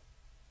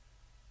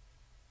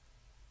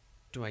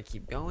 Do I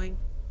keep going?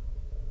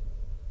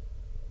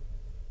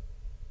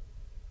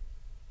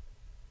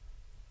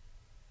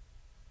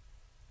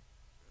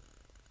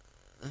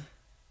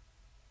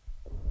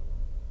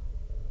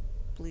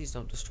 Please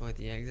don't destroy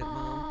the exit,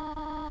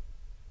 Mom.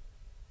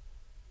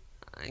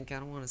 I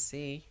kinda wanna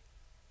see.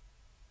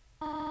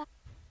 No.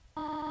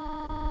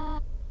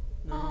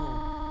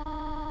 No.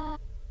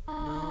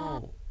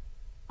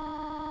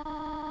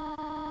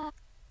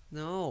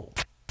 No.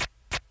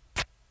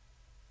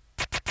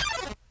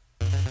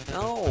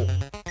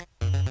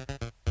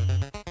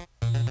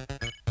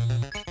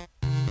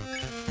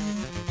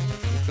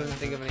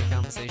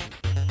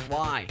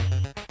 why.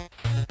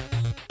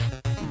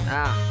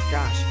 Ah,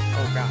 gosh.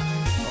 Oh, gosh.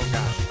 Oh,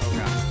 gosh. Oh,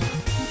 gosh.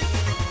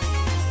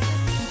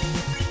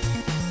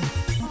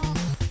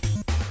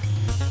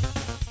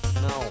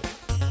 No.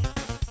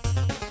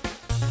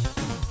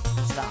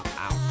 Stop.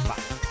 Ow,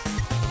 fuck.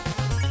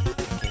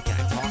 Okay, can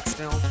I talk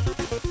still?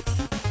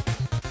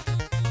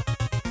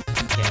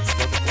 Okay,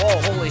 still. Whoa,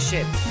 holy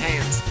shit.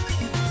 Hands.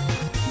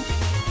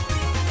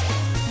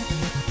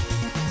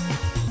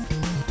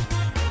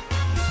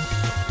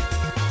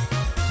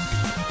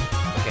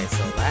 Okay,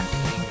 so that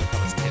thing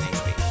recovers 10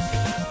 HP.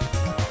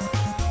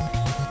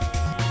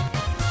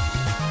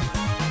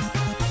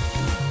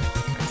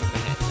 I took a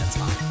hit. That's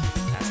fine.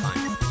 That's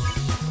fine.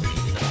 We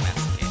need another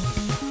master candy.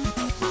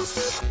 Oh,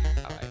 monster candy.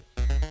 Alright.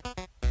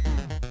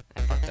 I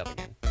fucked up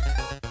again.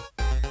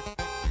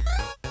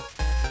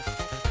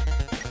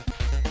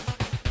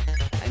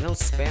 I know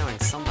sparing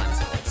sometimes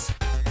helps.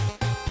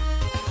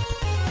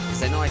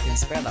 Because I know I can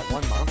spare that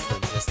one monster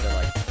just to,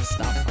 like,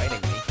 stop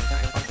fighting me.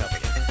 I fucked up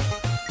again.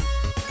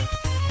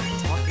 Can I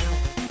talk now?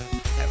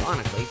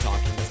 Ironically,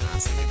 talking does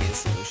not seem to be the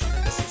solution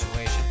to this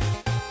situation.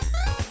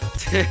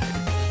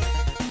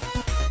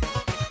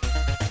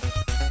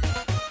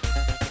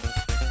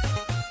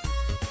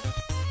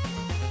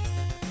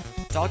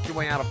 Talk your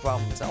way out of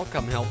problems. I'll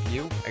come help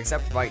you,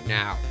 except right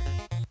now.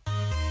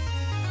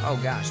 Oh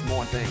gosh,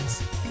 more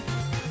things.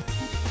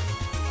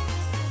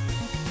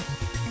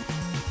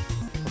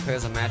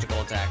 Prepares a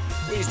magical attack.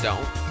 Please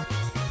don't.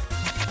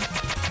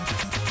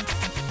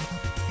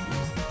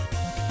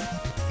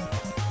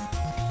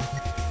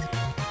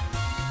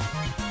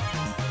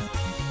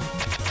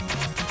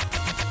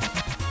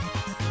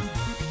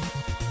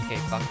 Okay,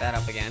 fuck that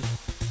up again.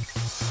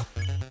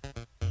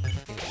 I'm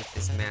gonna eat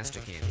this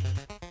master candy.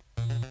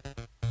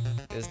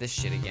 There's this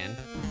shit again.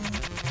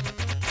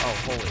 Oh,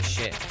 holy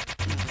shit.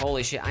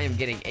 Holy shit, I am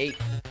getting 8.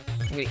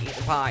 I'm gonna eat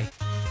the pie.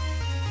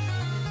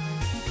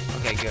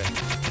 Okay, good.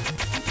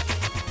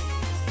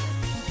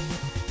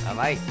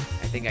 Alright,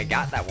 I think I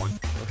got that one.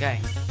 Okay.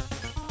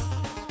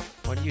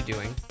 What are you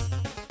doing?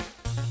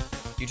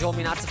 You told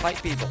me not to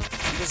fight people.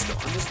 I'm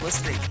just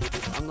listening.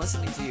 I'm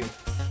listening to you.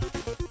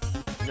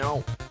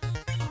 No.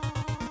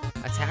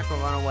 Attack or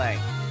run away.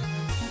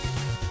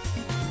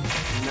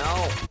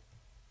 No.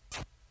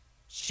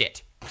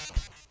 Shit.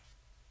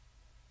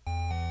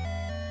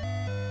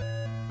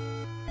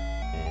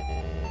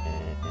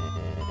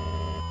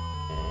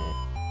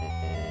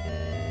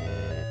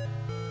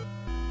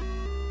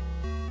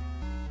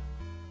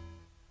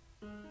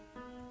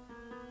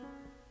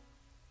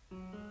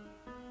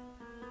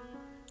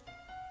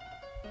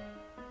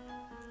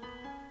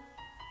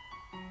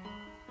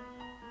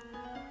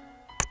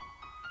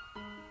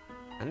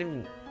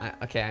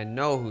 Okay, I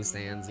know who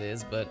Sans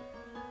is, but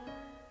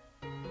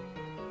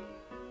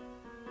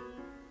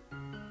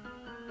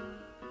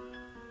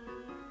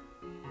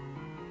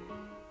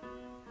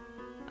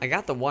I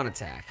got the one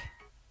attack.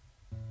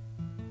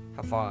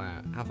 How far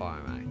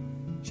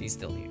am I? She's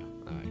still here.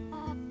 Alright.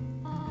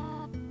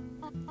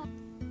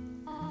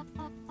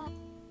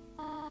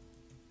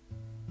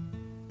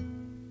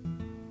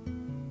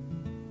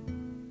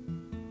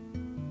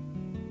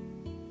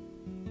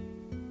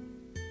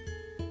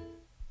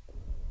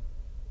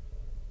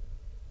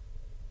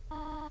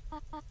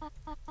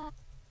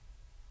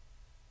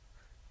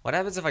 What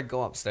happens if I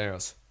go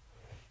upstairs?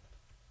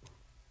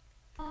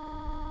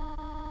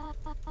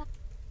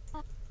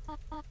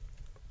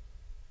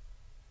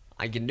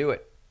 I can do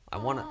it. I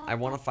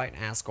wanna fight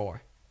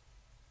Ascor.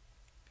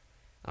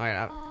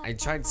 Alright, I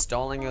tried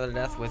stalling her to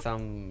death with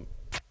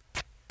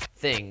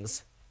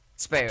things,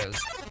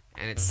 spares,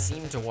 and it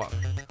seemed to work.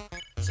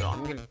 So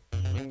I'm gonna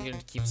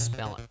keep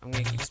sparing.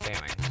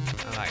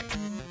 Alright.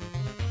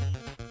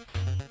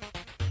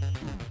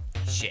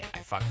 Shit, I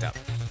fucked up.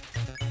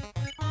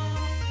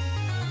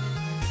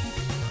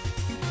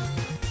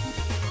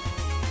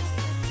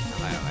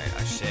 Alright,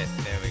 oh shit,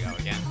 there we go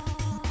again.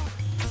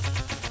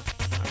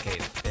 Okay,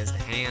 there's the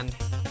hand.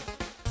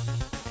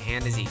 The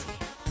hand is easy.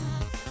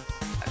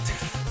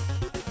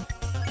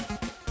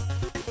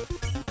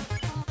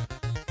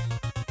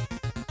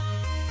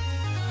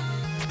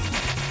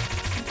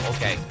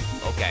 Okay,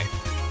 okay.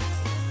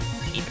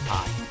 Eat the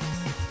pie.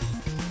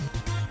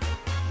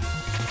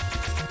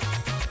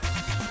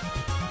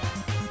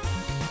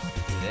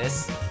 Do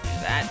this, do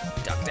that,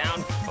 duck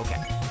down.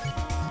 Okay.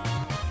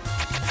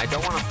 I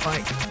don't want to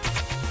fight.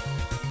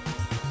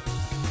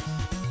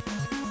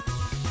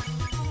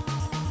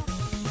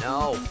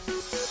 No.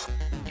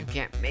 You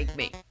can't make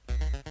me.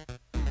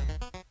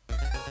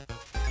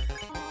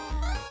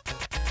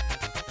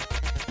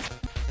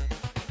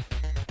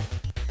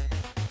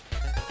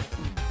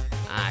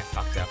 I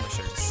fucked up. I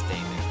should have just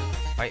stayed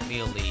there. Fight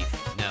me or leave.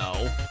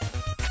 No.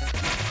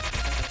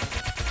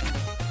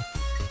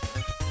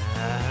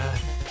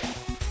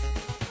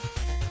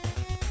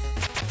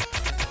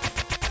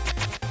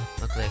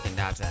 Luckily I can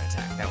dodge that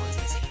attack. That one's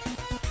easy.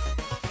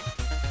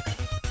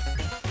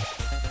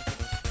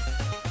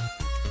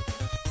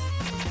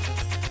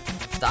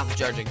 Stop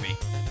judging me.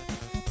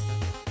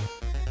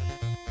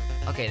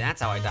 Okay,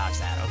 that's how I dodge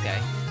that,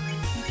 okay.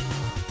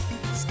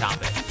 Stop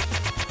it.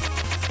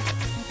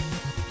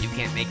 You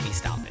can't make me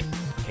stop it.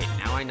 Okay,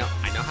 now I know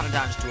how to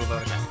dodge 2 of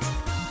those attacks.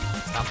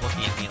 Stop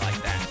looking at me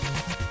like that.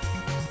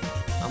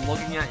 I'm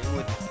looking at you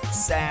with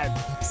sad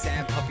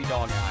puppy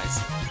dog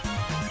eyes.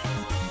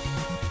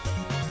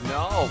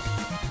 No!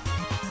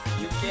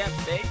 You can't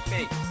make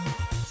me!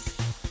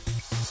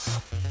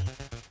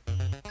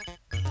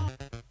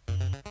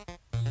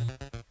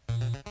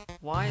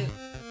 Why?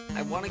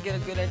 I want to get a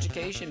good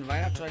education right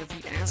after I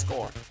defeat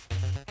Asgore.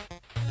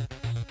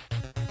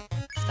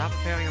 Stop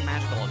preparing a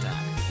magical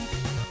attack.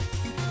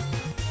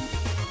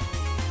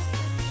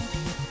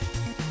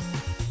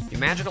 Your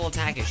magical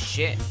attack is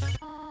shit.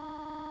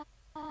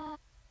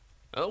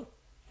 Oh.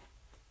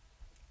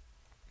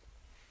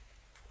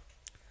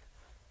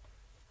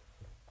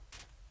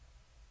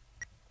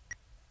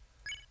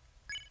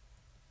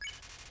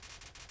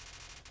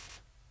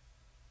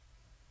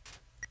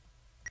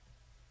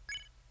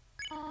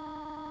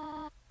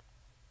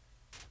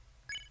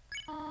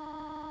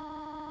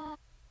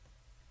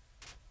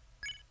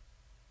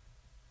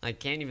 I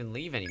can't even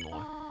leave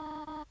anymore.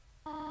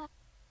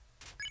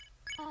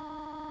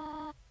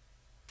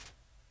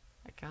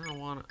 I kinda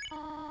wanna...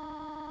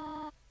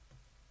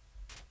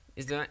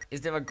 Is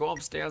there a go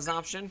upstairs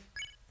option?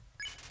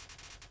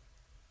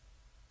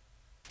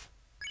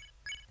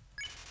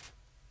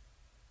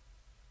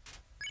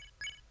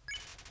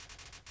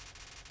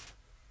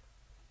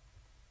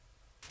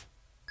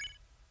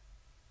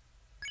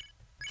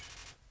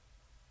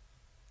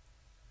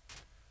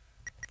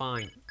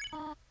 Fine.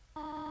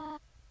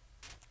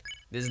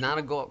 There's not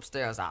a go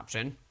upstairs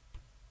option.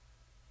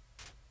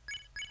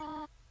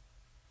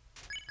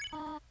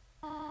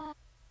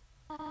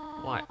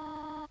 What?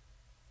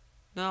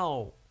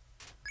 No.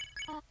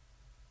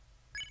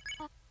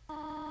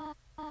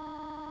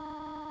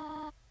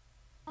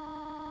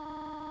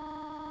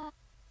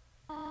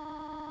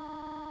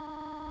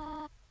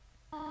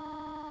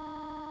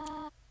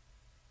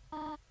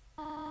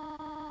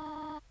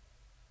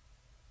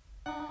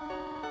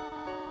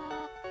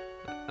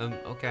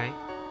 Okay.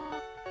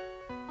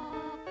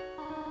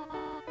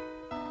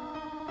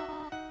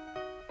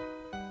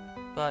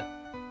 But...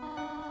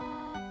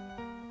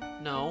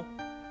 No.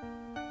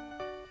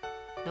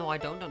 No, I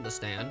don't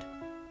understand.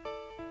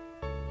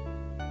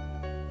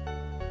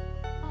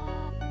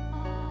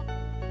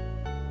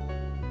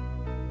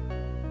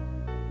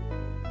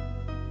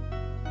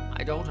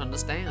 I don't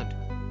understand.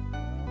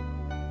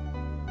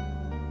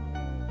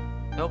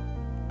 Nope.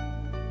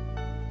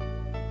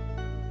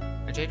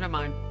 I changed my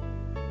mind.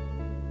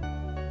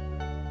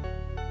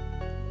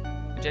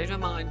 I changed my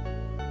mind.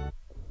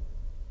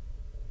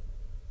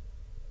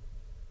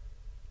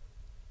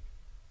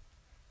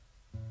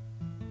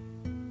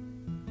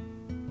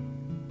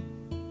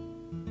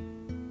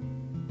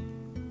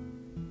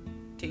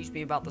 Teach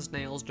me about the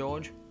snails,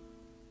 George.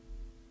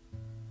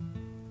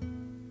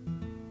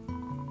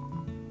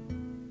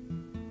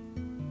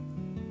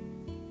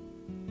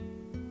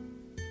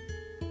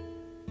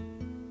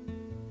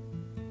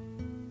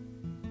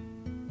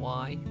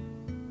 Why?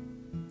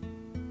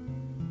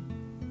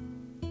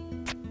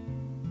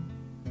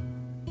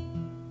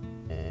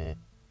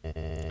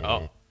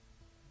 Oh.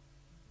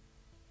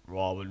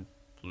 Robin,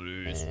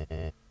 please.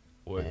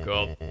 Wake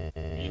up.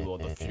 You are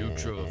the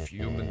future of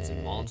humans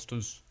and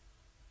monsters.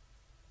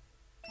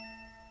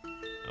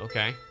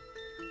 Okay.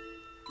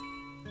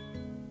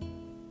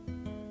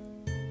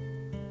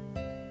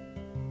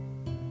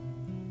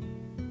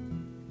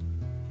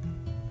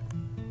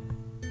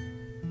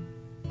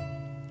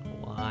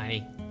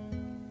 Why?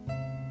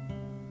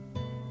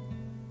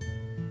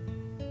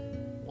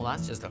 Well,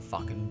 that's just a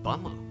fucking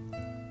bummer.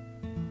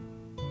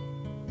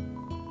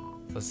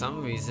 For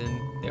some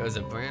reason, there was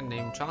a brand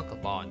name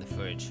chocolate bar in the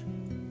fridge.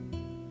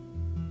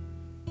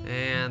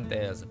 And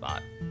there's a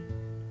bot.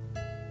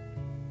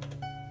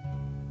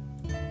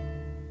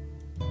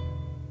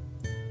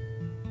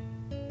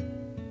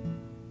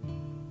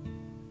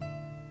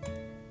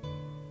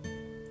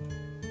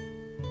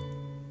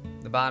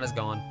 The bot is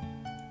gone.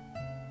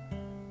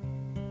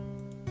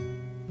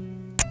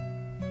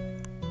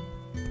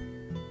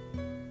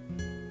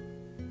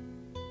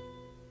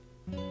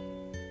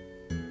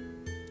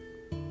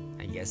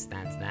 I guess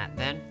that's that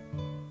then.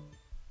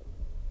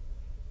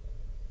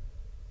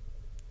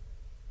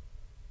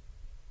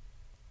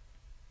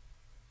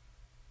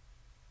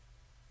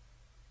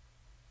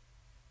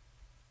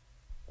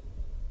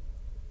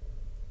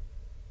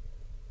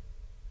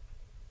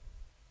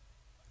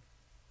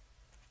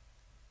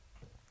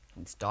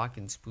 It's dark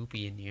and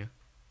spoopy in here.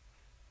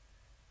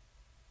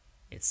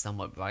 It's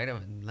somewhat brighter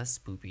and less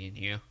spoopy in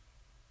here.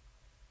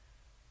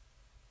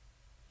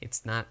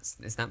 It's not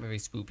very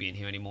spoopy in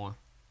here anymore.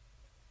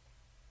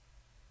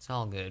 It's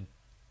all good.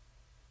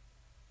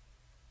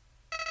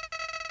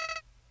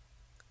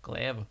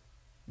 Clever.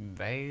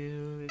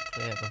 Very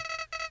clever.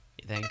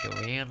 You think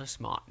you're really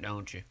smart,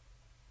 don't you?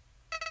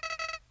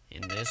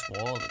 In this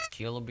world, it's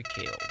kill or be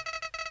killed.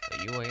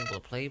 But you were able to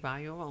play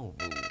by your own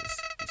rules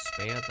and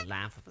spare the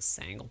life of a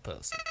single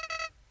person.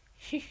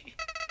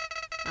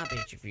 I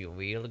bet you feel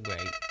really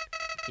great.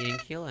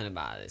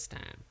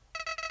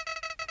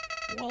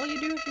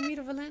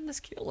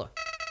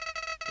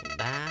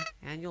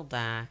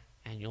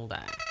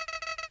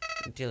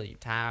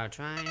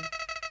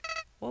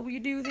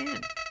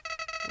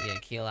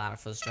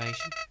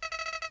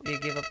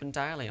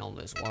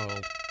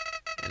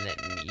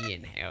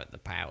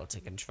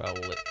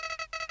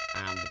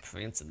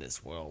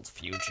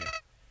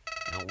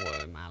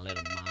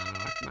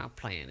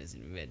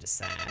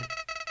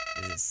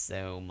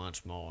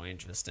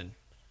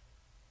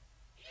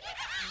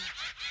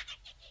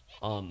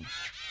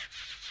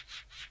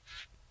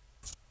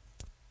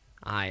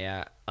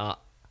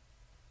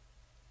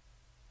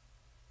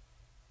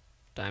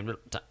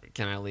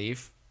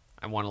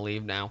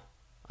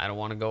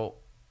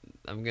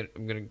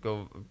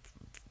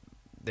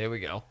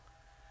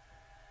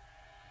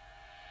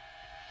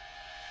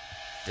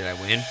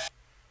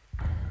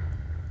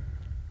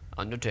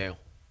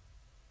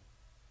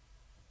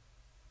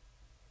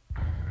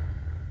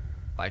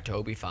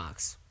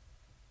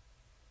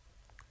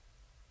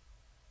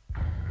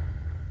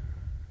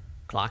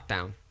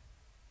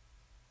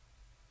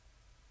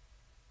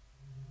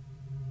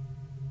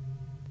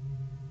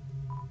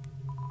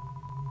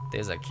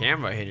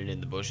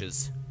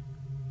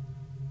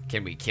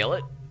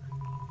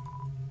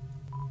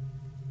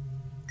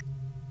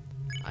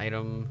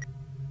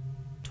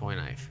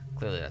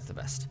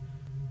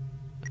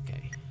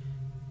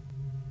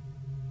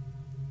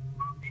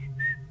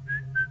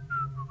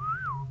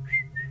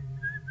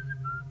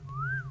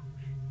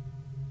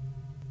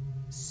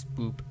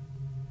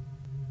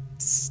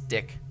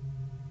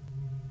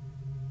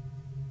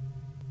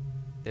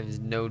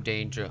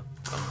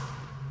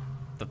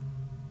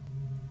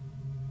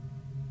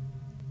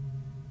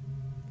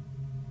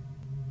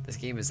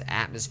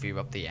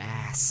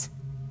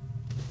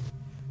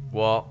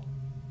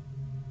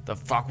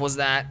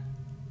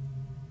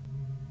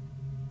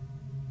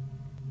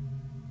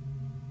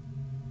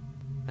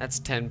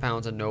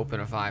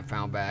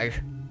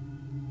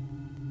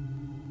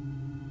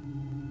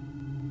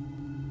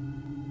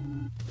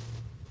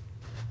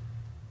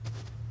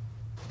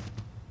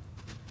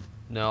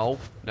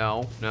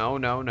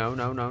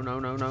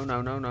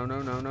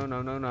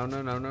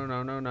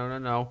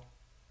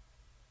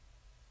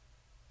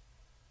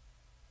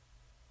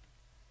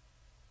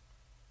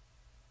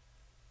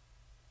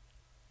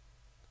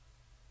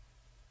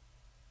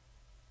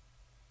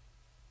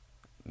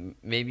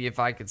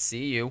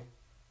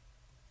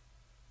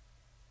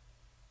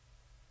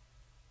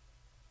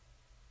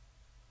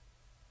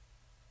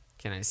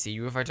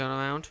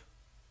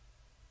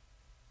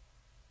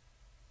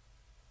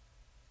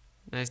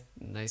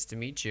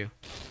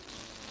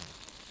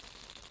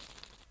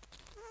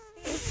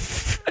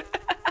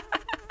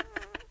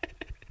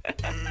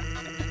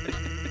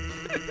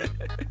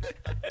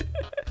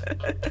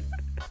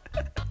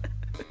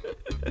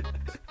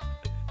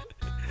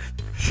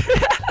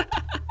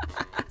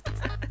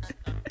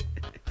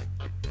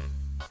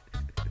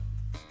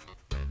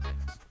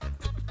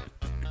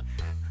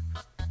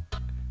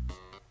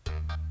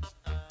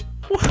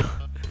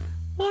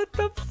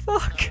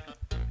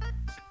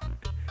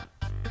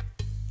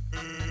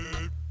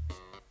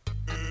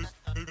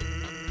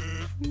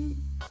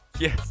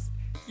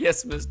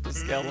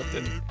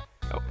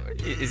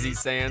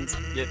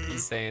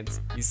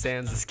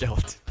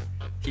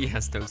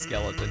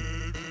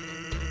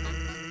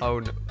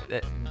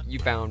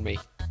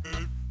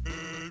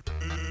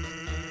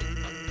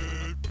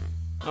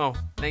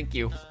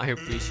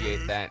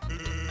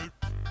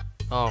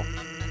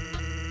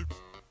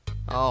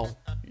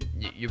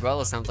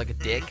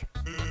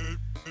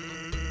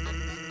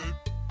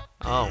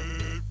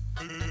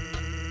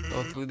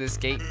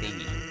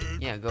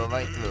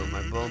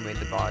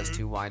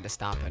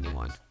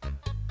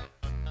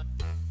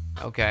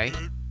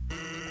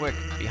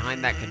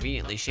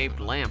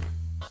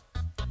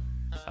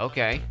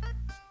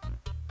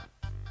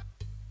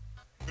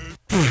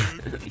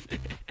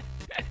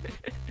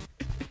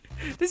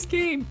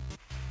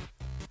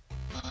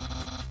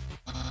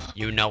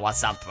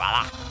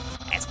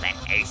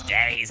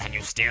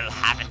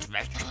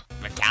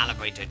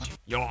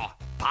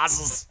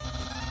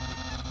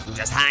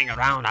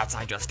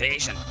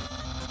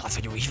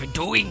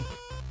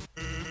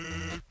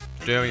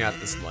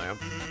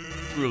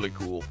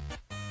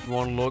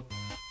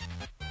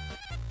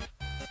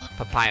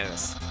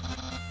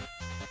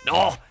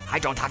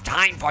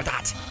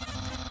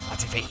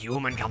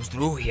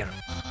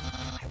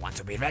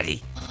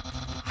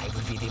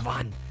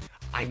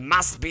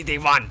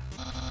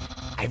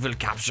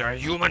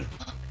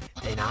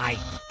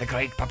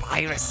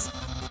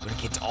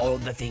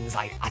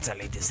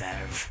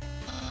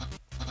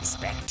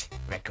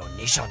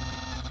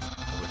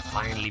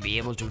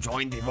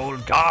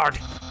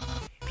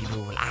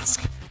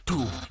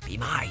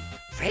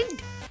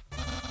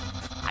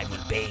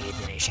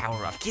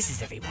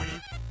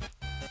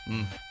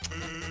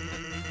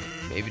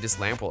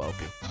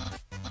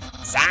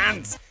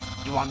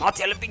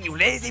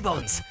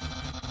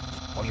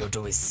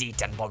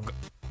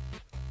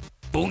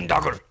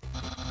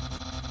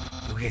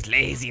 get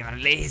lazier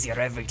and lazier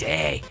every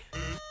day.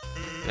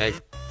 Hey,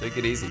 take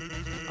it easy.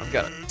 I've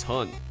got a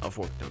ton of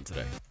work done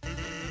today.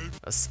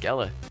 A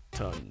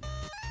skeleton.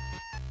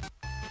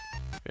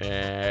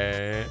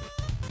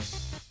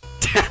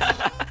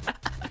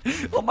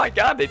 Oh my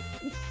god,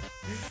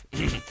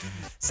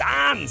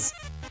 Sans!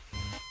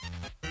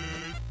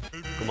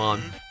 Come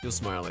on, you're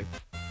smiling.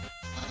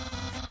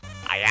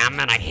 I am,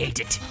 and I hate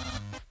it.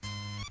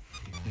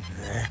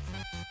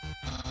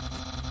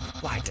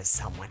 Why does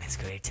someone as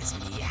great as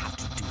me have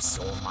to do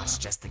so much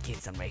just to get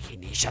some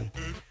recognition?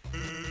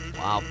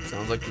 Wow,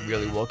 sounds like you're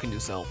really working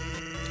yourself.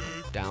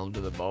 Down to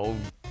the bone.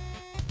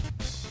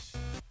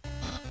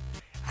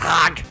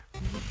 Hag!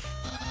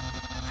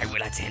 I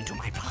will attend to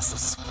my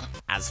puzzles.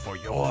 As for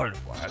your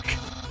work,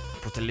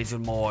 put a little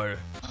more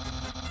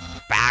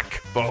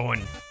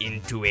backbone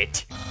into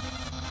it.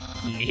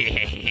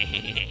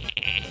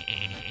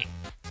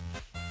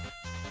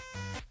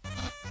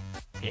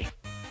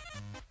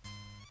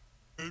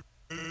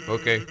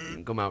 Okay, you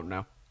can come out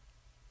now.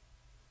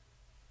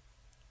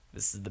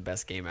 This is the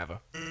best game ever.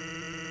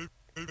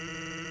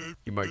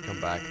 He might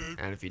come back,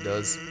 and if he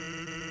does,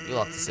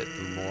 you'll have to sit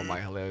through more of my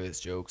hilarious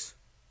jokes.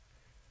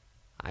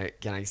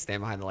 Can I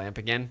stand behind the lamp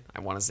again? I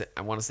want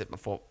to sit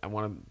before. I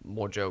want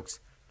more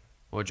jokes.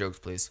 More jokes,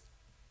 please.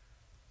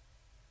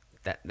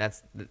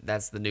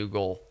 That's the new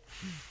goal.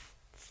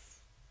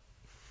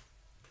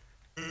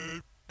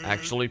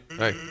 Actually,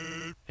 hey,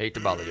 hate to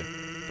bother you,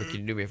 but can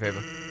you do me a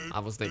favor? I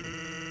was thinking,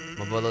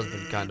 my brother's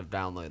been kind of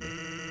down lately.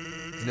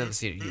 He's never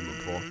seen a human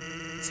before.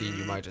 Seeing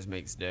you might just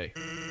make his day.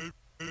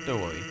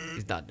 Don't worry,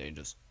 he's not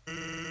dangerous.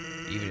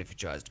 Even if he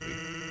tries to be.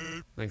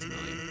 Thanks a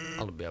million.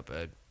 I'll be up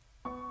ahead.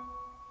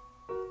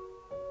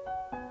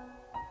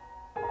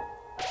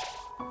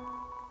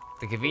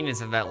 The convenience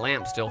of that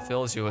lamp still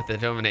fills you with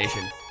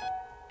determination.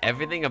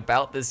 Everything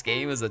about this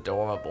game is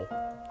adorable.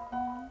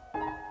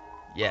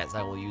 Yes,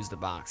 I will use the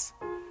box.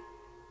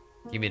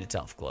 Give me the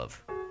tough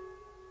glove.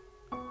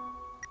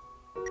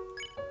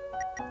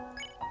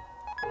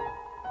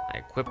 I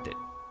equipped it.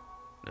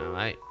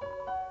 Alright.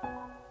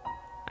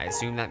 I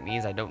assume that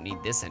means I don't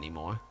need this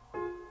anymore.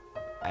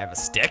 I have a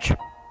stick?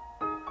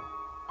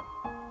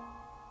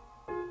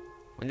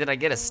 When did I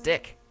get a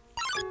stick?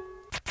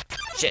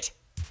 Shit.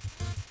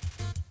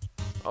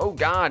 Oh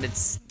god,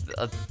 it's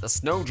a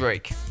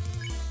snowdrake.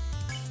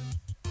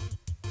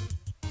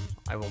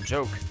 I will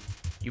joke.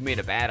 You made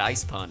a bad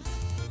ice pun.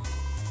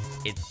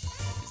 Is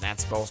that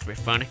supposed to be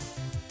funny?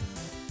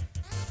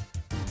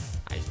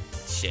 I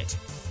shit.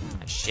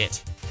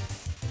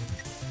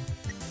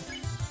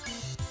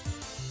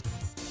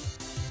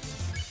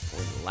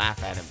 Or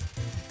laugh at him.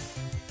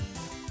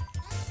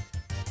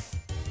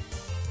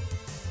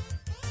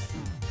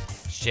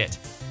 Shit.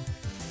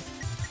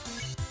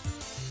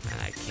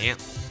 And I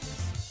can't.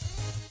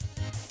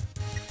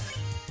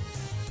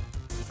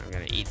 I'm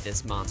gonna eat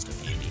this monster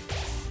beauty.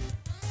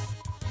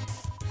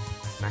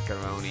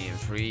 Macaroni and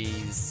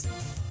freeze.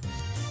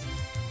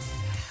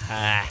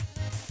 Ha.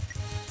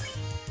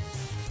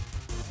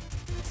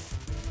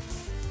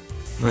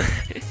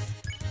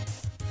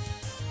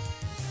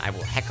 I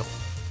will heckle.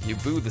 You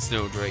boo the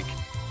snowdrake.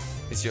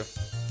 It's your...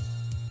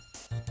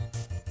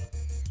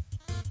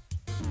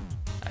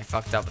 I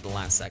fucked up at the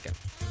last second.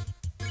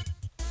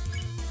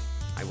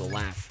 I will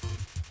laugh.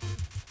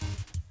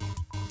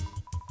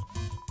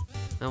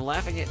 I'm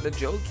laughing at the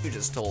joke you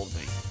just told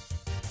me.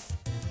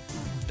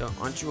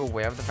 Aren't you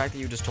aware of the fact that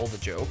you just told a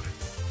joke?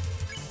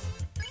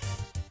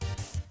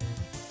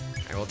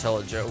 I will tell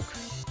a joke.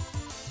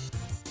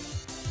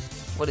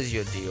 What is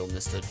your deal,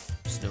 Mr.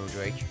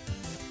 Snowdrake?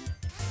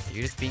 Are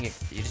you just being a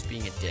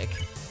dick?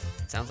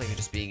 It sounds like you're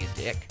just being a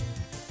dick.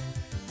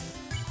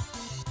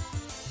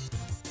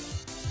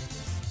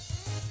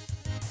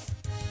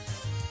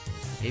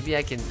 Maybe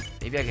I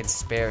can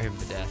spare him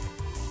to death.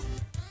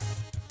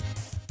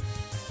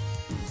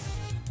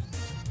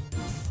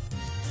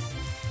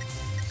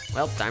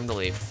 Well, time to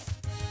leave.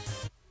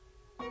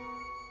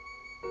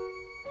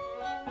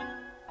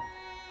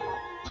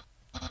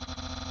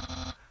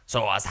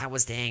 So, as I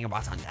was saying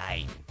about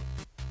Undertale.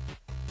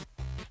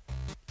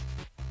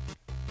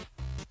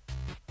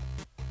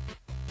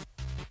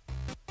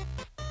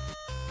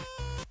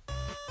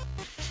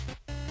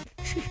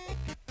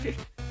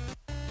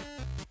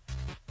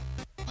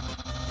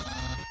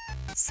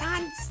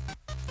 Sans!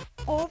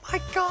 Oh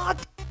my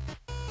god!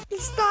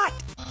 Is that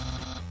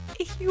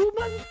a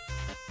human?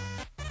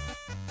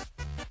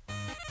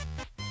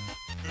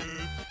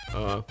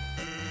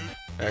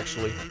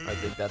 Actually, I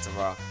think that's a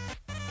rock.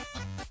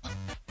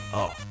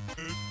 Oh.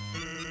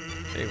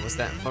 Hey, what's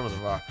that in front of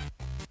the rock?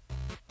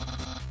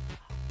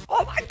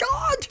 Oh my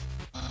god!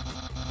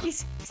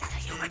 Is that a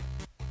human?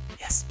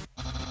 Yes.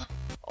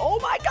 Oh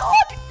my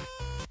god!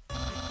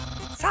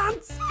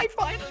 Sans, I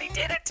finally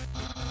did it!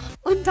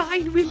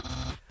 Undyne will.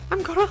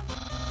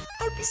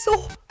 I'll be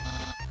so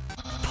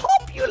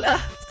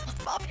popular!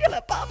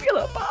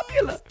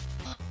 Popular!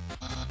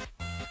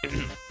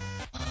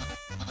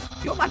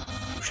 Human,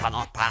 you shall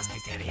not pass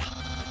this area.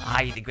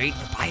 I, the great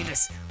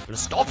papyrus, will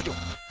stop you.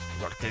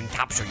 I will then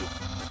capture you.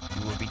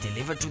 You will be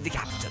delivered to the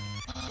capital.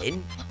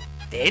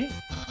 Then,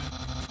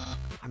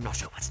 I'm not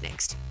sure what's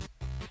next.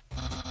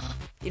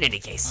 In any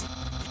case,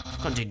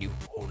 continue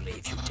only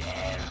if you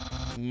dare.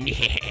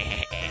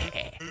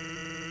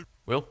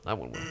 Well, that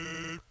went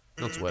well.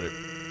 Don't sweat it.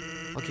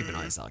 I'll keep an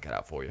eye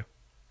out for you.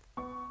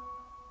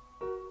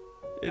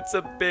 It's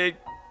a big,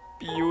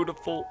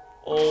 beautiful,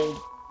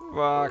 old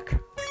rock.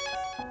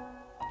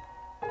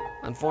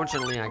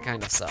 Unfortunately, I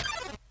kind of suck.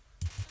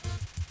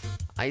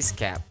 Ice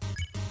cap.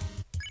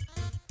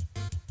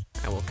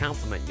 I will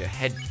compliment your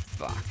head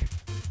rock.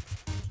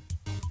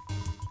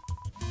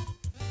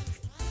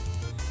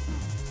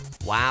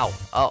 Wow.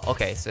 Oh,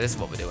 okay, so this is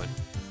what we're doing.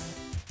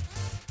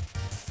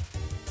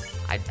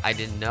 I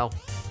didn't know.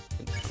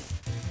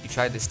 You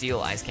tried to steal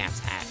Ice Cap's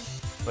hat,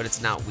 but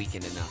it's not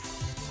weakened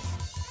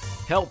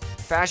enough. Help!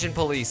 Fashion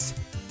police!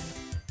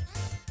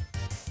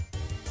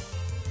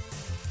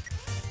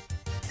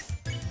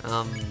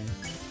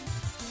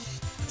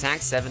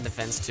 Attack 7,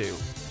 defense 2.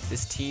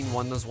 This teen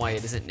wonders why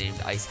it isn't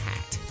named Ice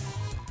Hat.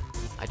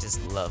 I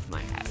just love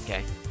my hat,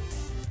 okay?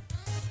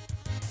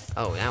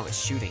 Oh, now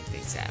it's shooting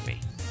things at me.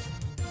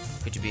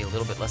 Could you be a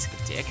little bit less of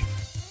a dick?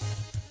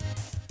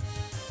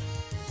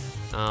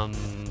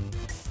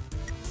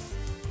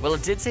 Well,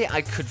 it did say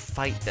I could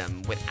fight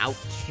them without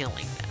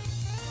killing them.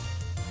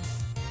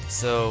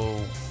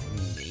 So,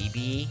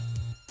 maybe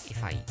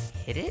if I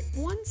hit it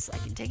once, I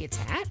can take its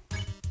hat?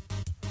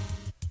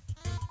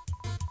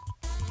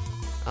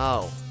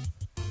 Oh.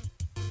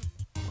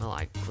 Well,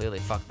 I clearly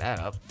fucked that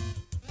up.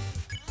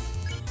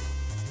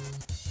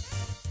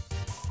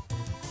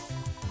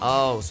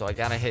 Oh, so I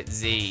gotta hit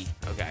Z.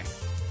 Okay.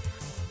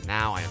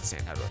 Now I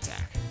understand how to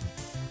attack.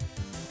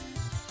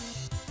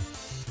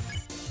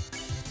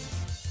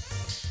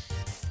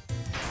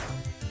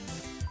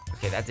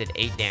 Okay, that did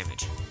 8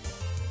 damage.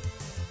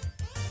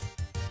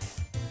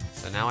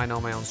 So now I know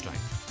my own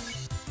strength.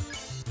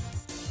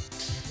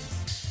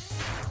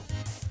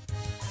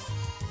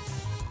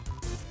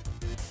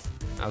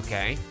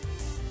 Okay.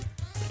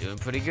 We're doing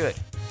pretty good.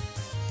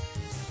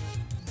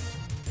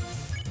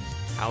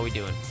 How are we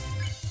doing?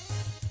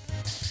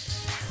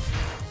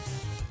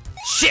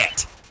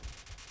 Shit!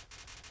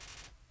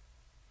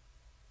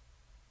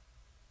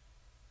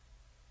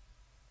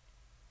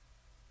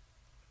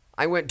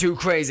 I went too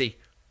crazy.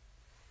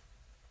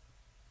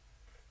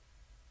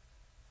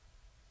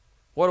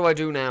 What do I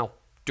do now?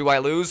 Do I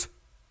lose?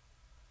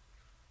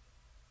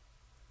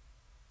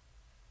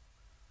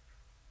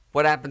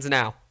 What happens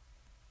now?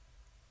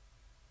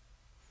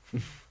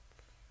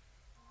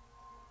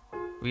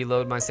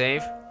 Reload my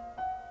save.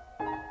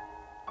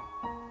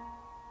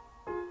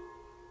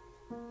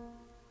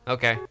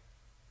 Okay.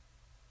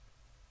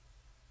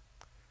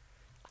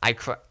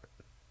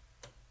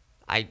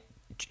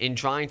 In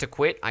trying to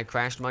quit, I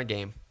crashed my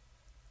game.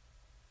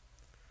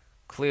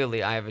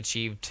 Clearly, I have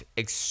achieved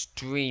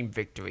extreme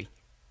victory.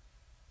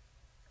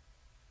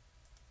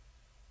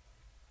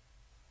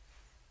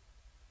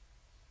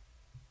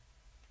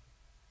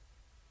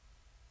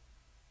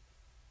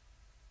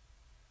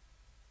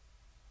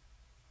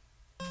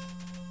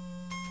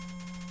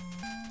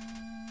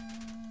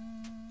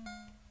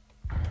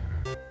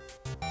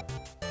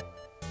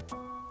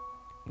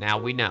 Now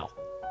we know.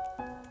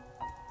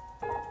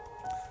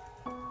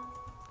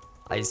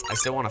 I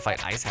still want to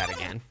fight Ice Hat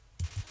again.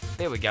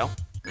 There we go.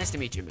 Nice to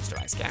meet you, Mr.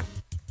 Ice Cap.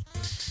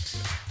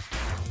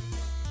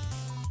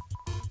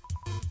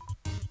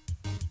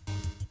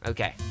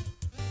 Okay.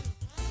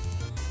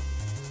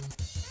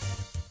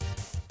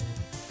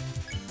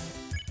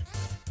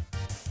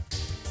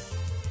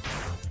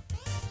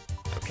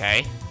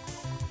 Okay.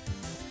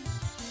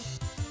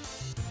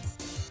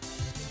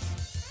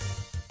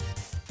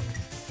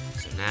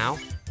 So now,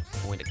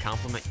 I'm going to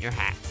compliment your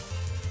hat.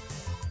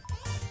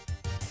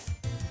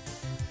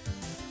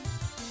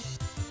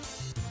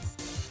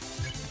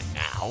 And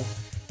now,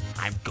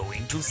 I'm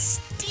going to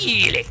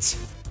steal it.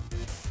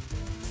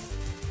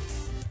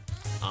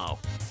 Oh.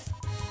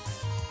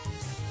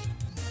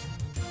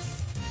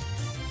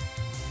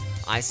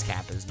 Ice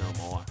Cap is no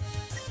more.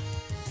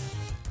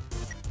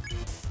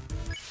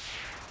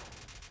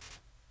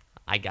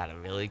 I got a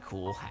really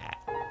cool hat.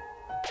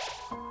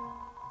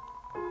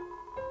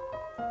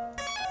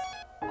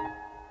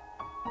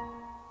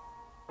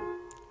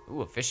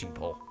 Ooh, a fishing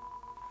pole.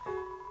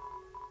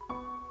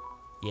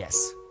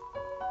 Yes.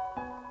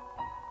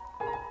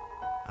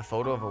 A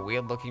photo of a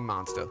weird-looking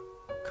monster.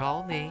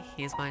 Call me.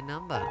 Here's my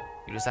number.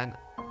 You just send...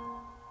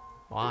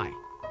 Why?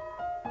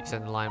 You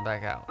send the line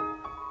back out.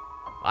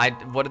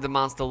 What did the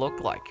monster look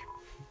like?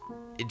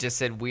 It just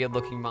said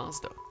weird-looking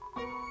monster.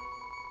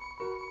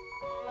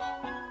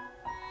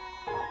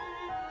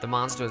 The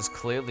monster is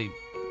clearly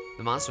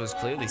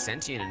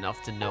sentient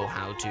enough to know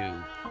how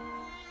to,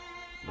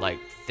 like,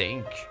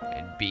 think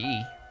and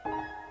be.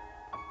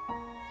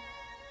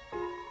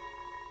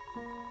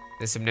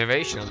 There's some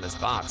narration on this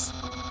box.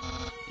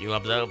 You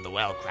observe the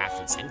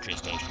well-crafted sentry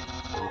station.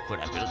 Who could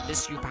have built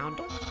this, you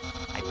pounder?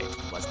 I bet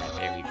it was that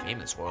very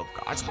famous royal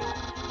guardsman.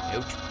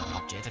 Note,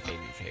 not yet a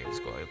famous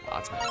royal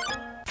guardsman.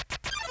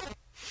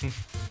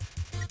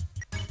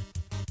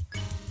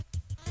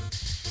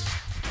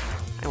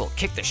 will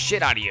kick the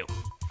shit out of you.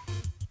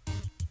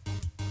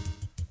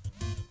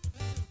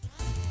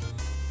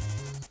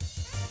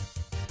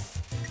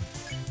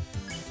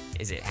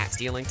 Is it hat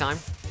stealing time?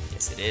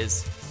 Yes, it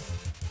is.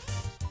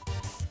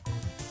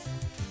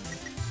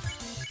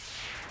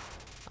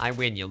 I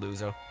win, you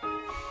loser.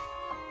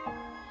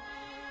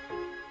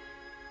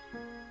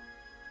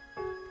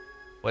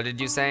 What did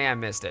you say? I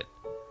missed it.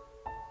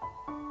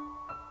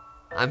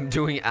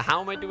 How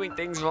am I doing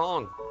things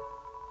wrong?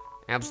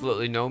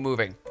 Absolutely no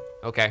moving.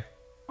 Okay.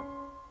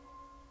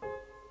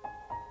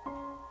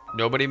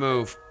 Nobody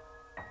move.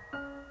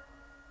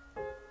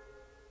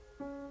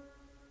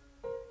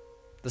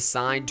 The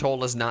sign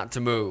told us not to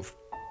move.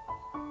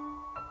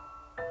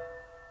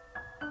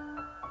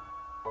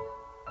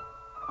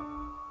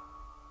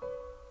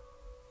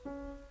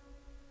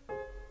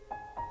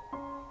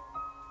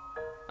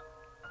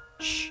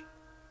 Shh.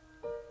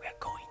 We're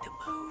going to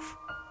move.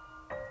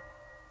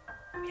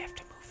 We have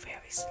to move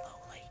very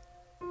slowly.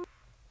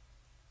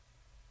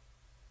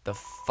 The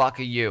fuck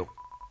are you?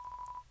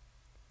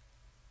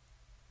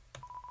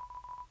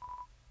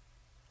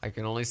 I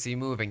can only see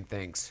moving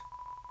things.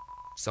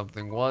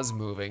 Something was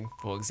moving,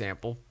 for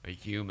example, a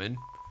human.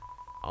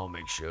 I'll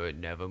make sure it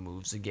never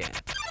moves again.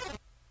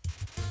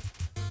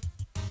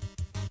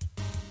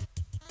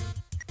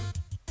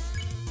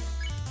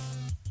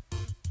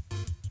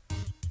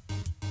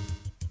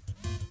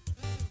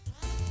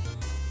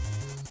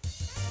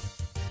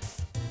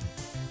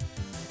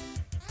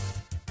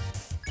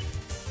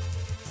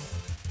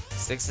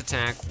 Six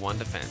attack, 1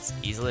 defense.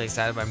 Easily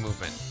excited by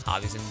movement.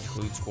 Hobbies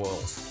include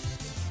squirrels.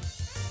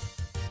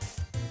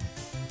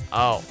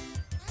 Oh.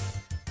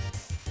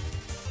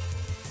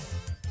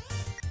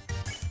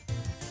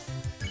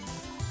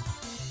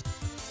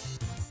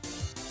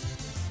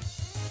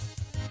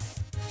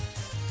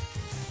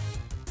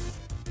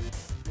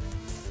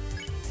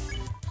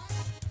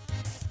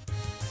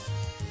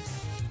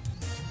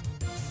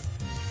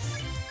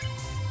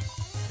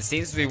 It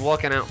seems to be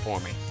working out for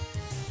me.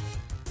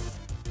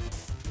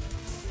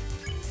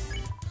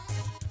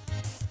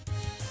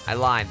 I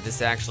lied.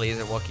 This actually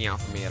isn't working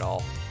out for me at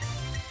all.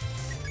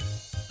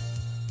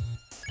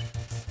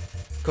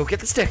 Go get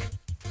the stick.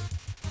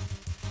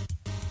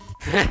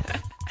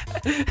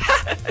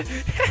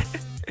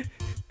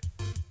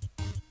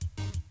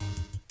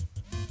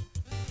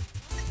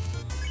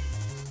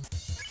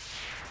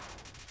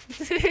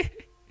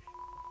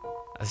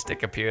 A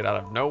stick appeared out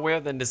of nowhere,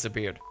 then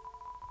disappeared.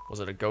 Was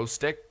it a ghost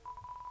stick?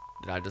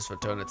 Did I just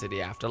return it to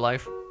the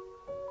afterlife?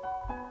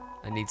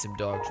 I need some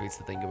dog treats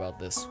to think about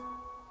this.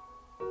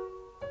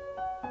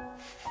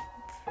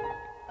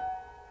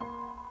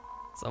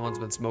 Someone's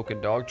been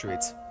smoking dog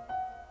treats.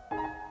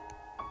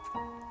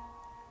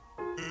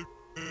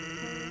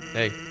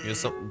 Hey, here's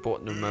something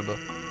important to remember.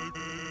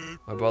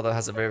 My brother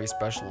has a very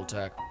special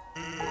attack.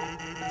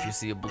 If you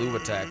see a blue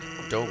attack,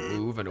 don't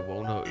move and it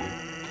won't hurt you.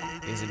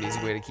 Here's an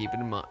easy way to keep it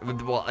in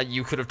mind. Well,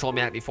 you could have told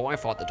me that before I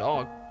fought the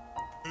dog.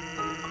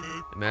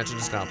 Imagine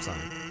a stop sign.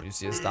 When you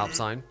see a stop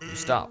sign, you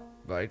stop,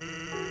 right?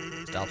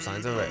 Stop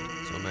signs are red,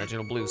 so imagine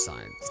a blue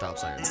sign, stop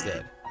sign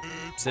instead.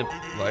 Simple,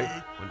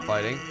 right? When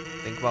fighting,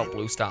 think about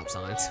blue stop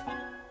signs.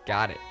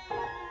 Got it.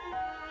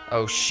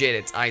 Oh shit,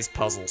 it's ice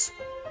puzzles.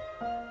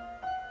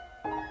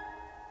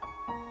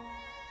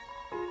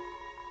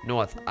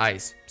 North,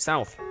 ice.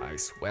 South,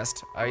 ice.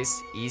 West,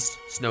 ice. East,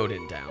 snowed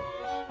in town.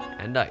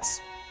 And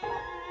ice.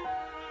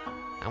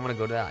 I'm gonna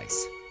go to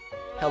ice.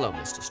 Hello,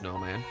 Mr.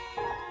 Snowman.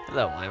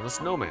 Hello, I am a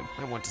snowman.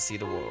 I want to see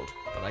the world,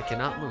 but I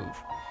cannot move.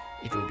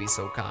 If you would be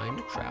so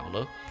kind,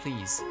 traveler,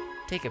 please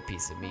take a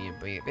piece of me and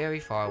bring it very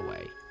far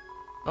away.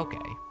 Okay.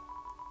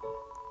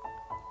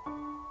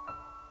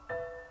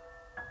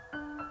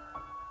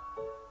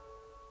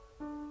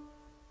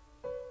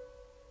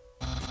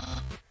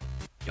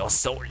 You're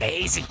so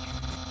lazy.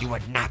 You were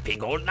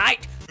napping all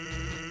night.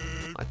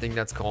 I think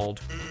that's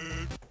called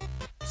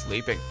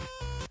sleeping.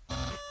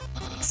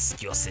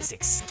 Excuses,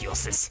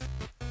 excuses.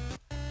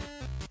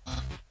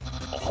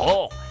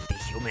 Oh, the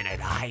human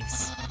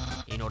arrives.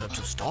 In order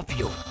to stop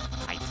you,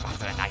 my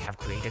brother and I have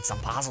created some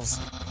puzzles.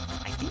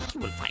 I think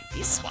you will find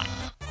this one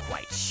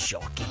quite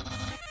shocking.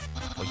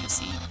 For you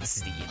see, this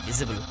is the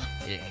invisible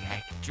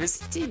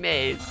electricity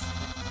maze.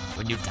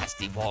 When you touch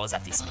the walls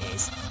of this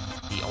maze,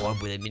 the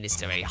orb will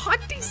administer a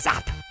hearty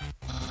zap.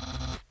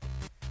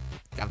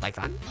 Sounds like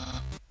fun?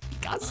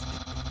 Because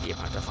the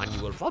amount of fun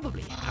you will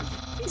probably have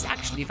is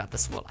actually rather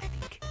small, I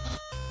think.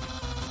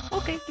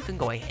 Okay, you can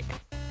go ahead now.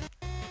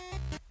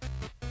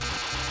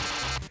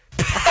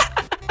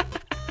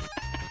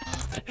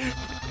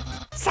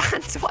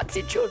 Sans, what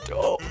did you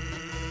do?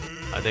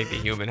 I think the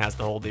human has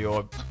to hold the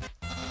orb.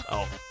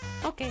 Oh.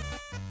 Okay.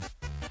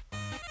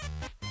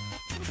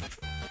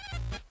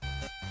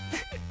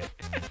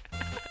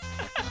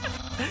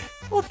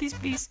 Hold these,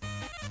 please.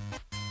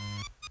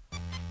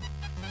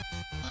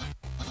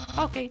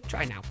 Okay,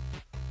 try now.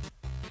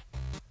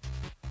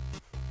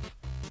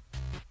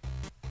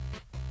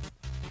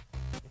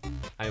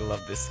 I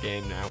love this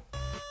game now.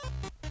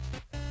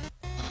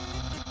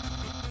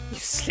 You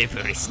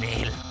slippery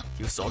snail.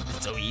 You solved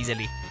it so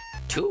easily.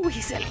 too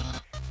easily.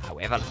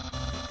 However,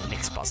 the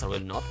next puzzle will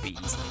not be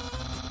easy.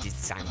 It is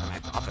designed by my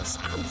brother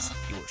Sans.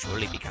 You will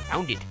surely be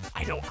confounded.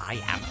 I know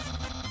I am.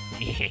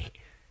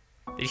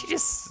 Did he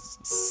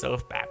just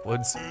surf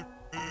backwards?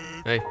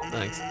 Hey,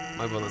 thanks.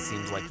 My brother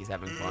seems like he's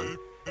having fun.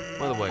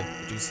 By the way,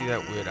 did you see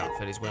that weird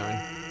outfit he's wearing?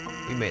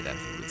 We made that a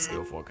few weeks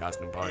ago for a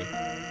costume party.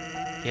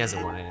 He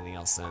hasn't worn anything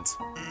else since.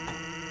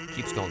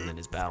 Keeps calling it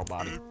his battle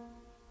body.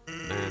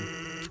 Man,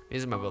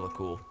 isn't my brother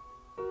cool?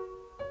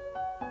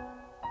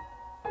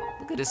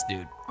 Look at this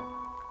dude.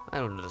 I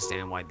don't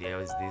understand why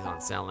these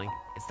aren't selling.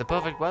 It's the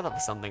perfect weather for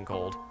something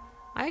cold.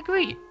 I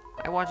agree.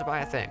 I want to buy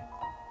a thing.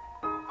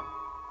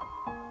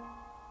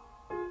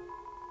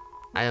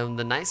 I own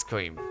the ice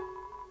cream.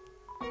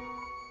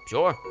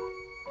 Sure.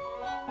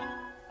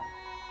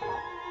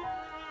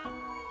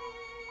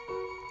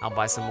 I'll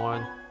buy some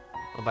more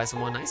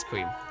ice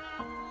cream.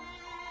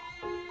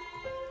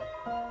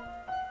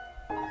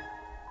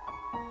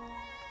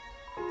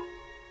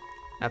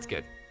 That's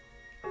good.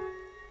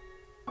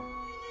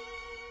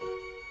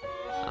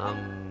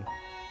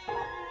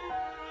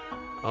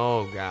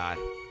 Oh god.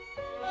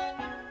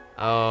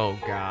 Oh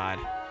god.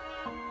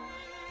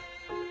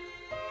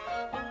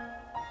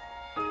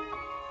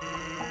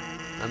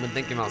 I've been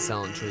thinking about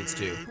selling treats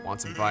too.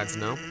 Want some fried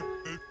snow?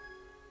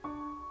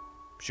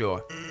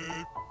 Sure.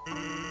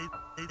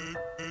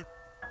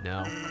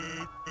 No.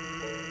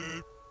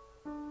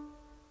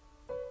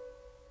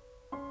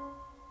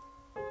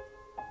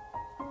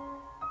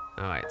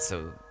 Alright,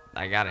 so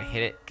I gotta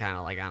hit it kind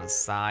of like on a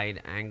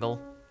side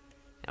angle.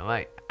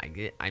 Alright,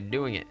 I'm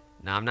doing it.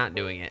 No, I'm not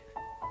doing it.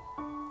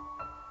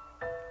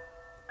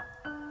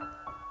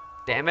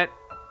 Damn it.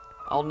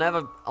 I'll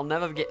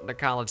never get into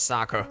college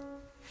soccer.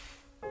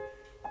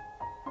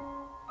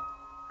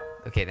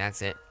 Okay,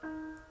 that's it.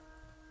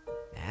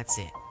 That's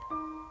it.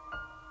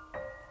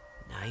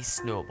 Nice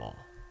snowball.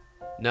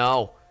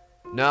 No.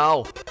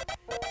 No.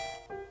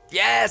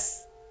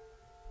 Yes!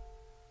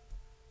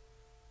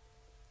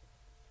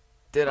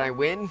 Did I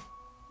win?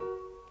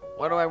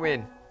 What do I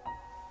win?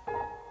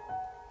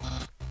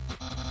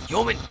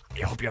 Human,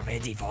 I hope you're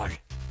ready for it.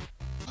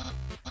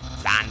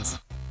 Sans,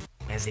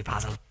 where's the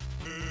puzzle?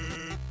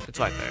 It's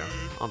right there,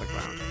 on the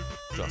ground.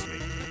 Trust me,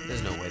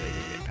 there's no way they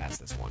can get past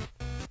this one.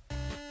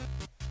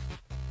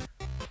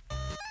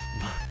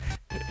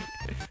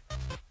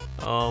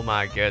 Oh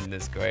my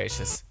goodness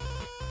gracious.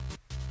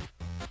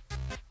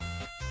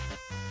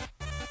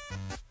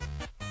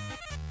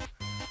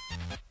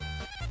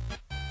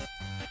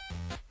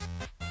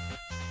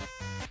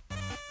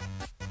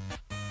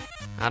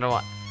 How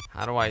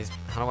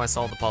do I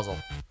solve the puzzle?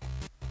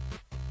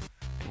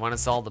 I want to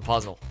solve the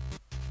puzzle.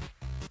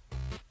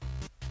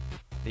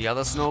 The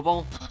other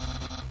snowball?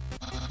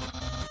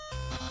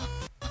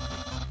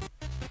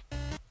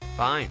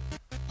 Fine.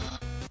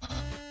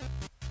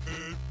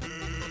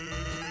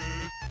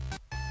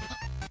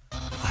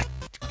 What?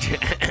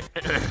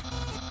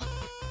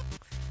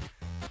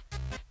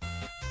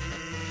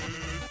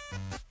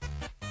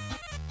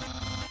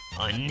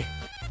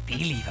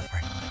 Unbelievable.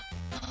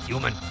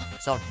 Human,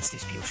 solve this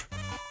dispute.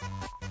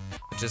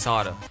 Which is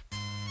harder?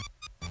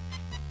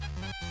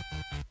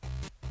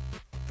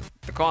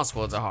 The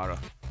crosswords are harder.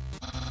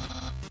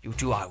 You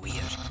two are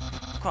weird.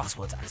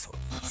 Crosswords are so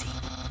easy.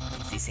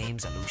 It's the same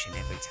solution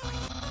every time.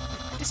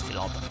 I just fill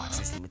all the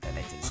boxes in with the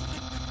letters E.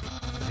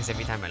 Because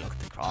every time I look at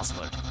the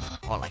crossword,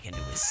 all I can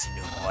do is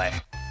snore.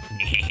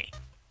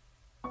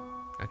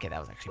 Okay, that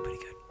was actually pretty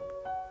good.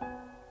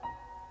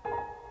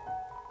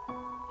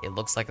 It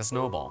looks like a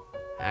snowball.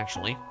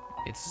 Actually,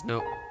 it's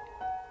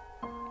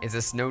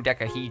a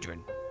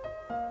snowdecahedron.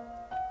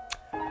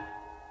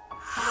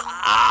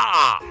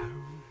 Ah!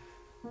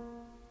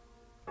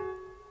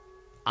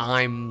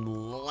 I'm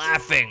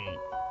laughing.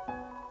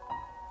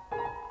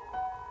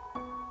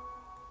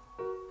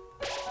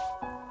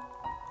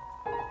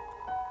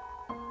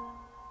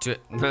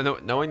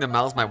 Knowing the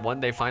mouse might one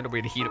day find a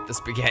way to heat up the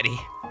spaghetti.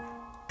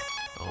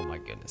 Oh my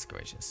goodness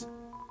gracious.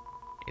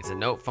 It's a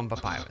note from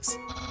Papyrus.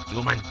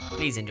 Human,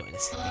 please enjoy the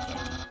spaghetti.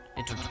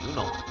 Little do you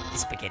know,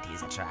 this spaghetti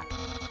is a trap.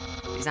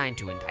 Designed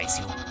to entice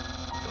you.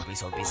 You'll be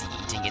so busy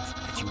eating it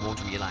that you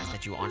won't realize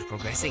that you aren't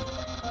progressing.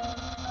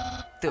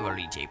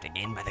 Thoroughly japed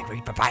again by the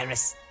great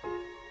Papyrus.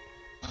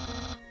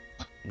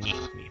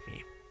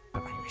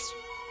 Papyrus.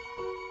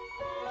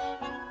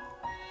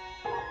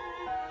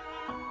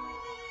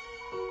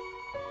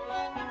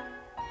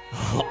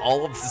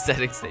 All of the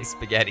settings say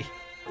spaghetti.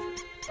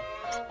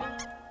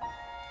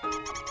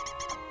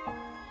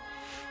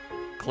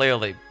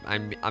 Clearly,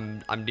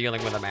 I'm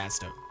dealing with a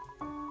master.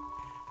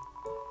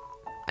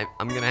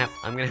 I'm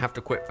gonna have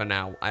to quit for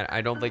now.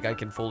 I don't think I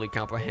can fully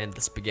comprehend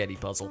the spaghetti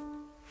puzzle.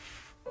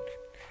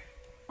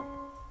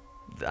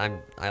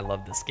 I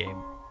love this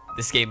game.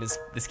 This game is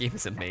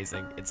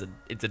amazing.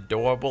 It's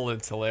adorable and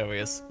it's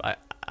hilarious. I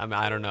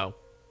don't know.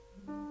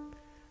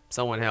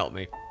 Someone help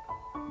me.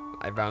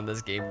 I found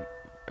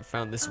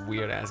this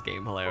weird ass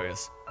game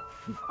hilarious.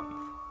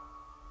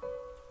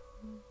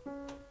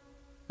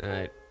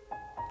 Night.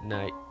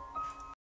 Night.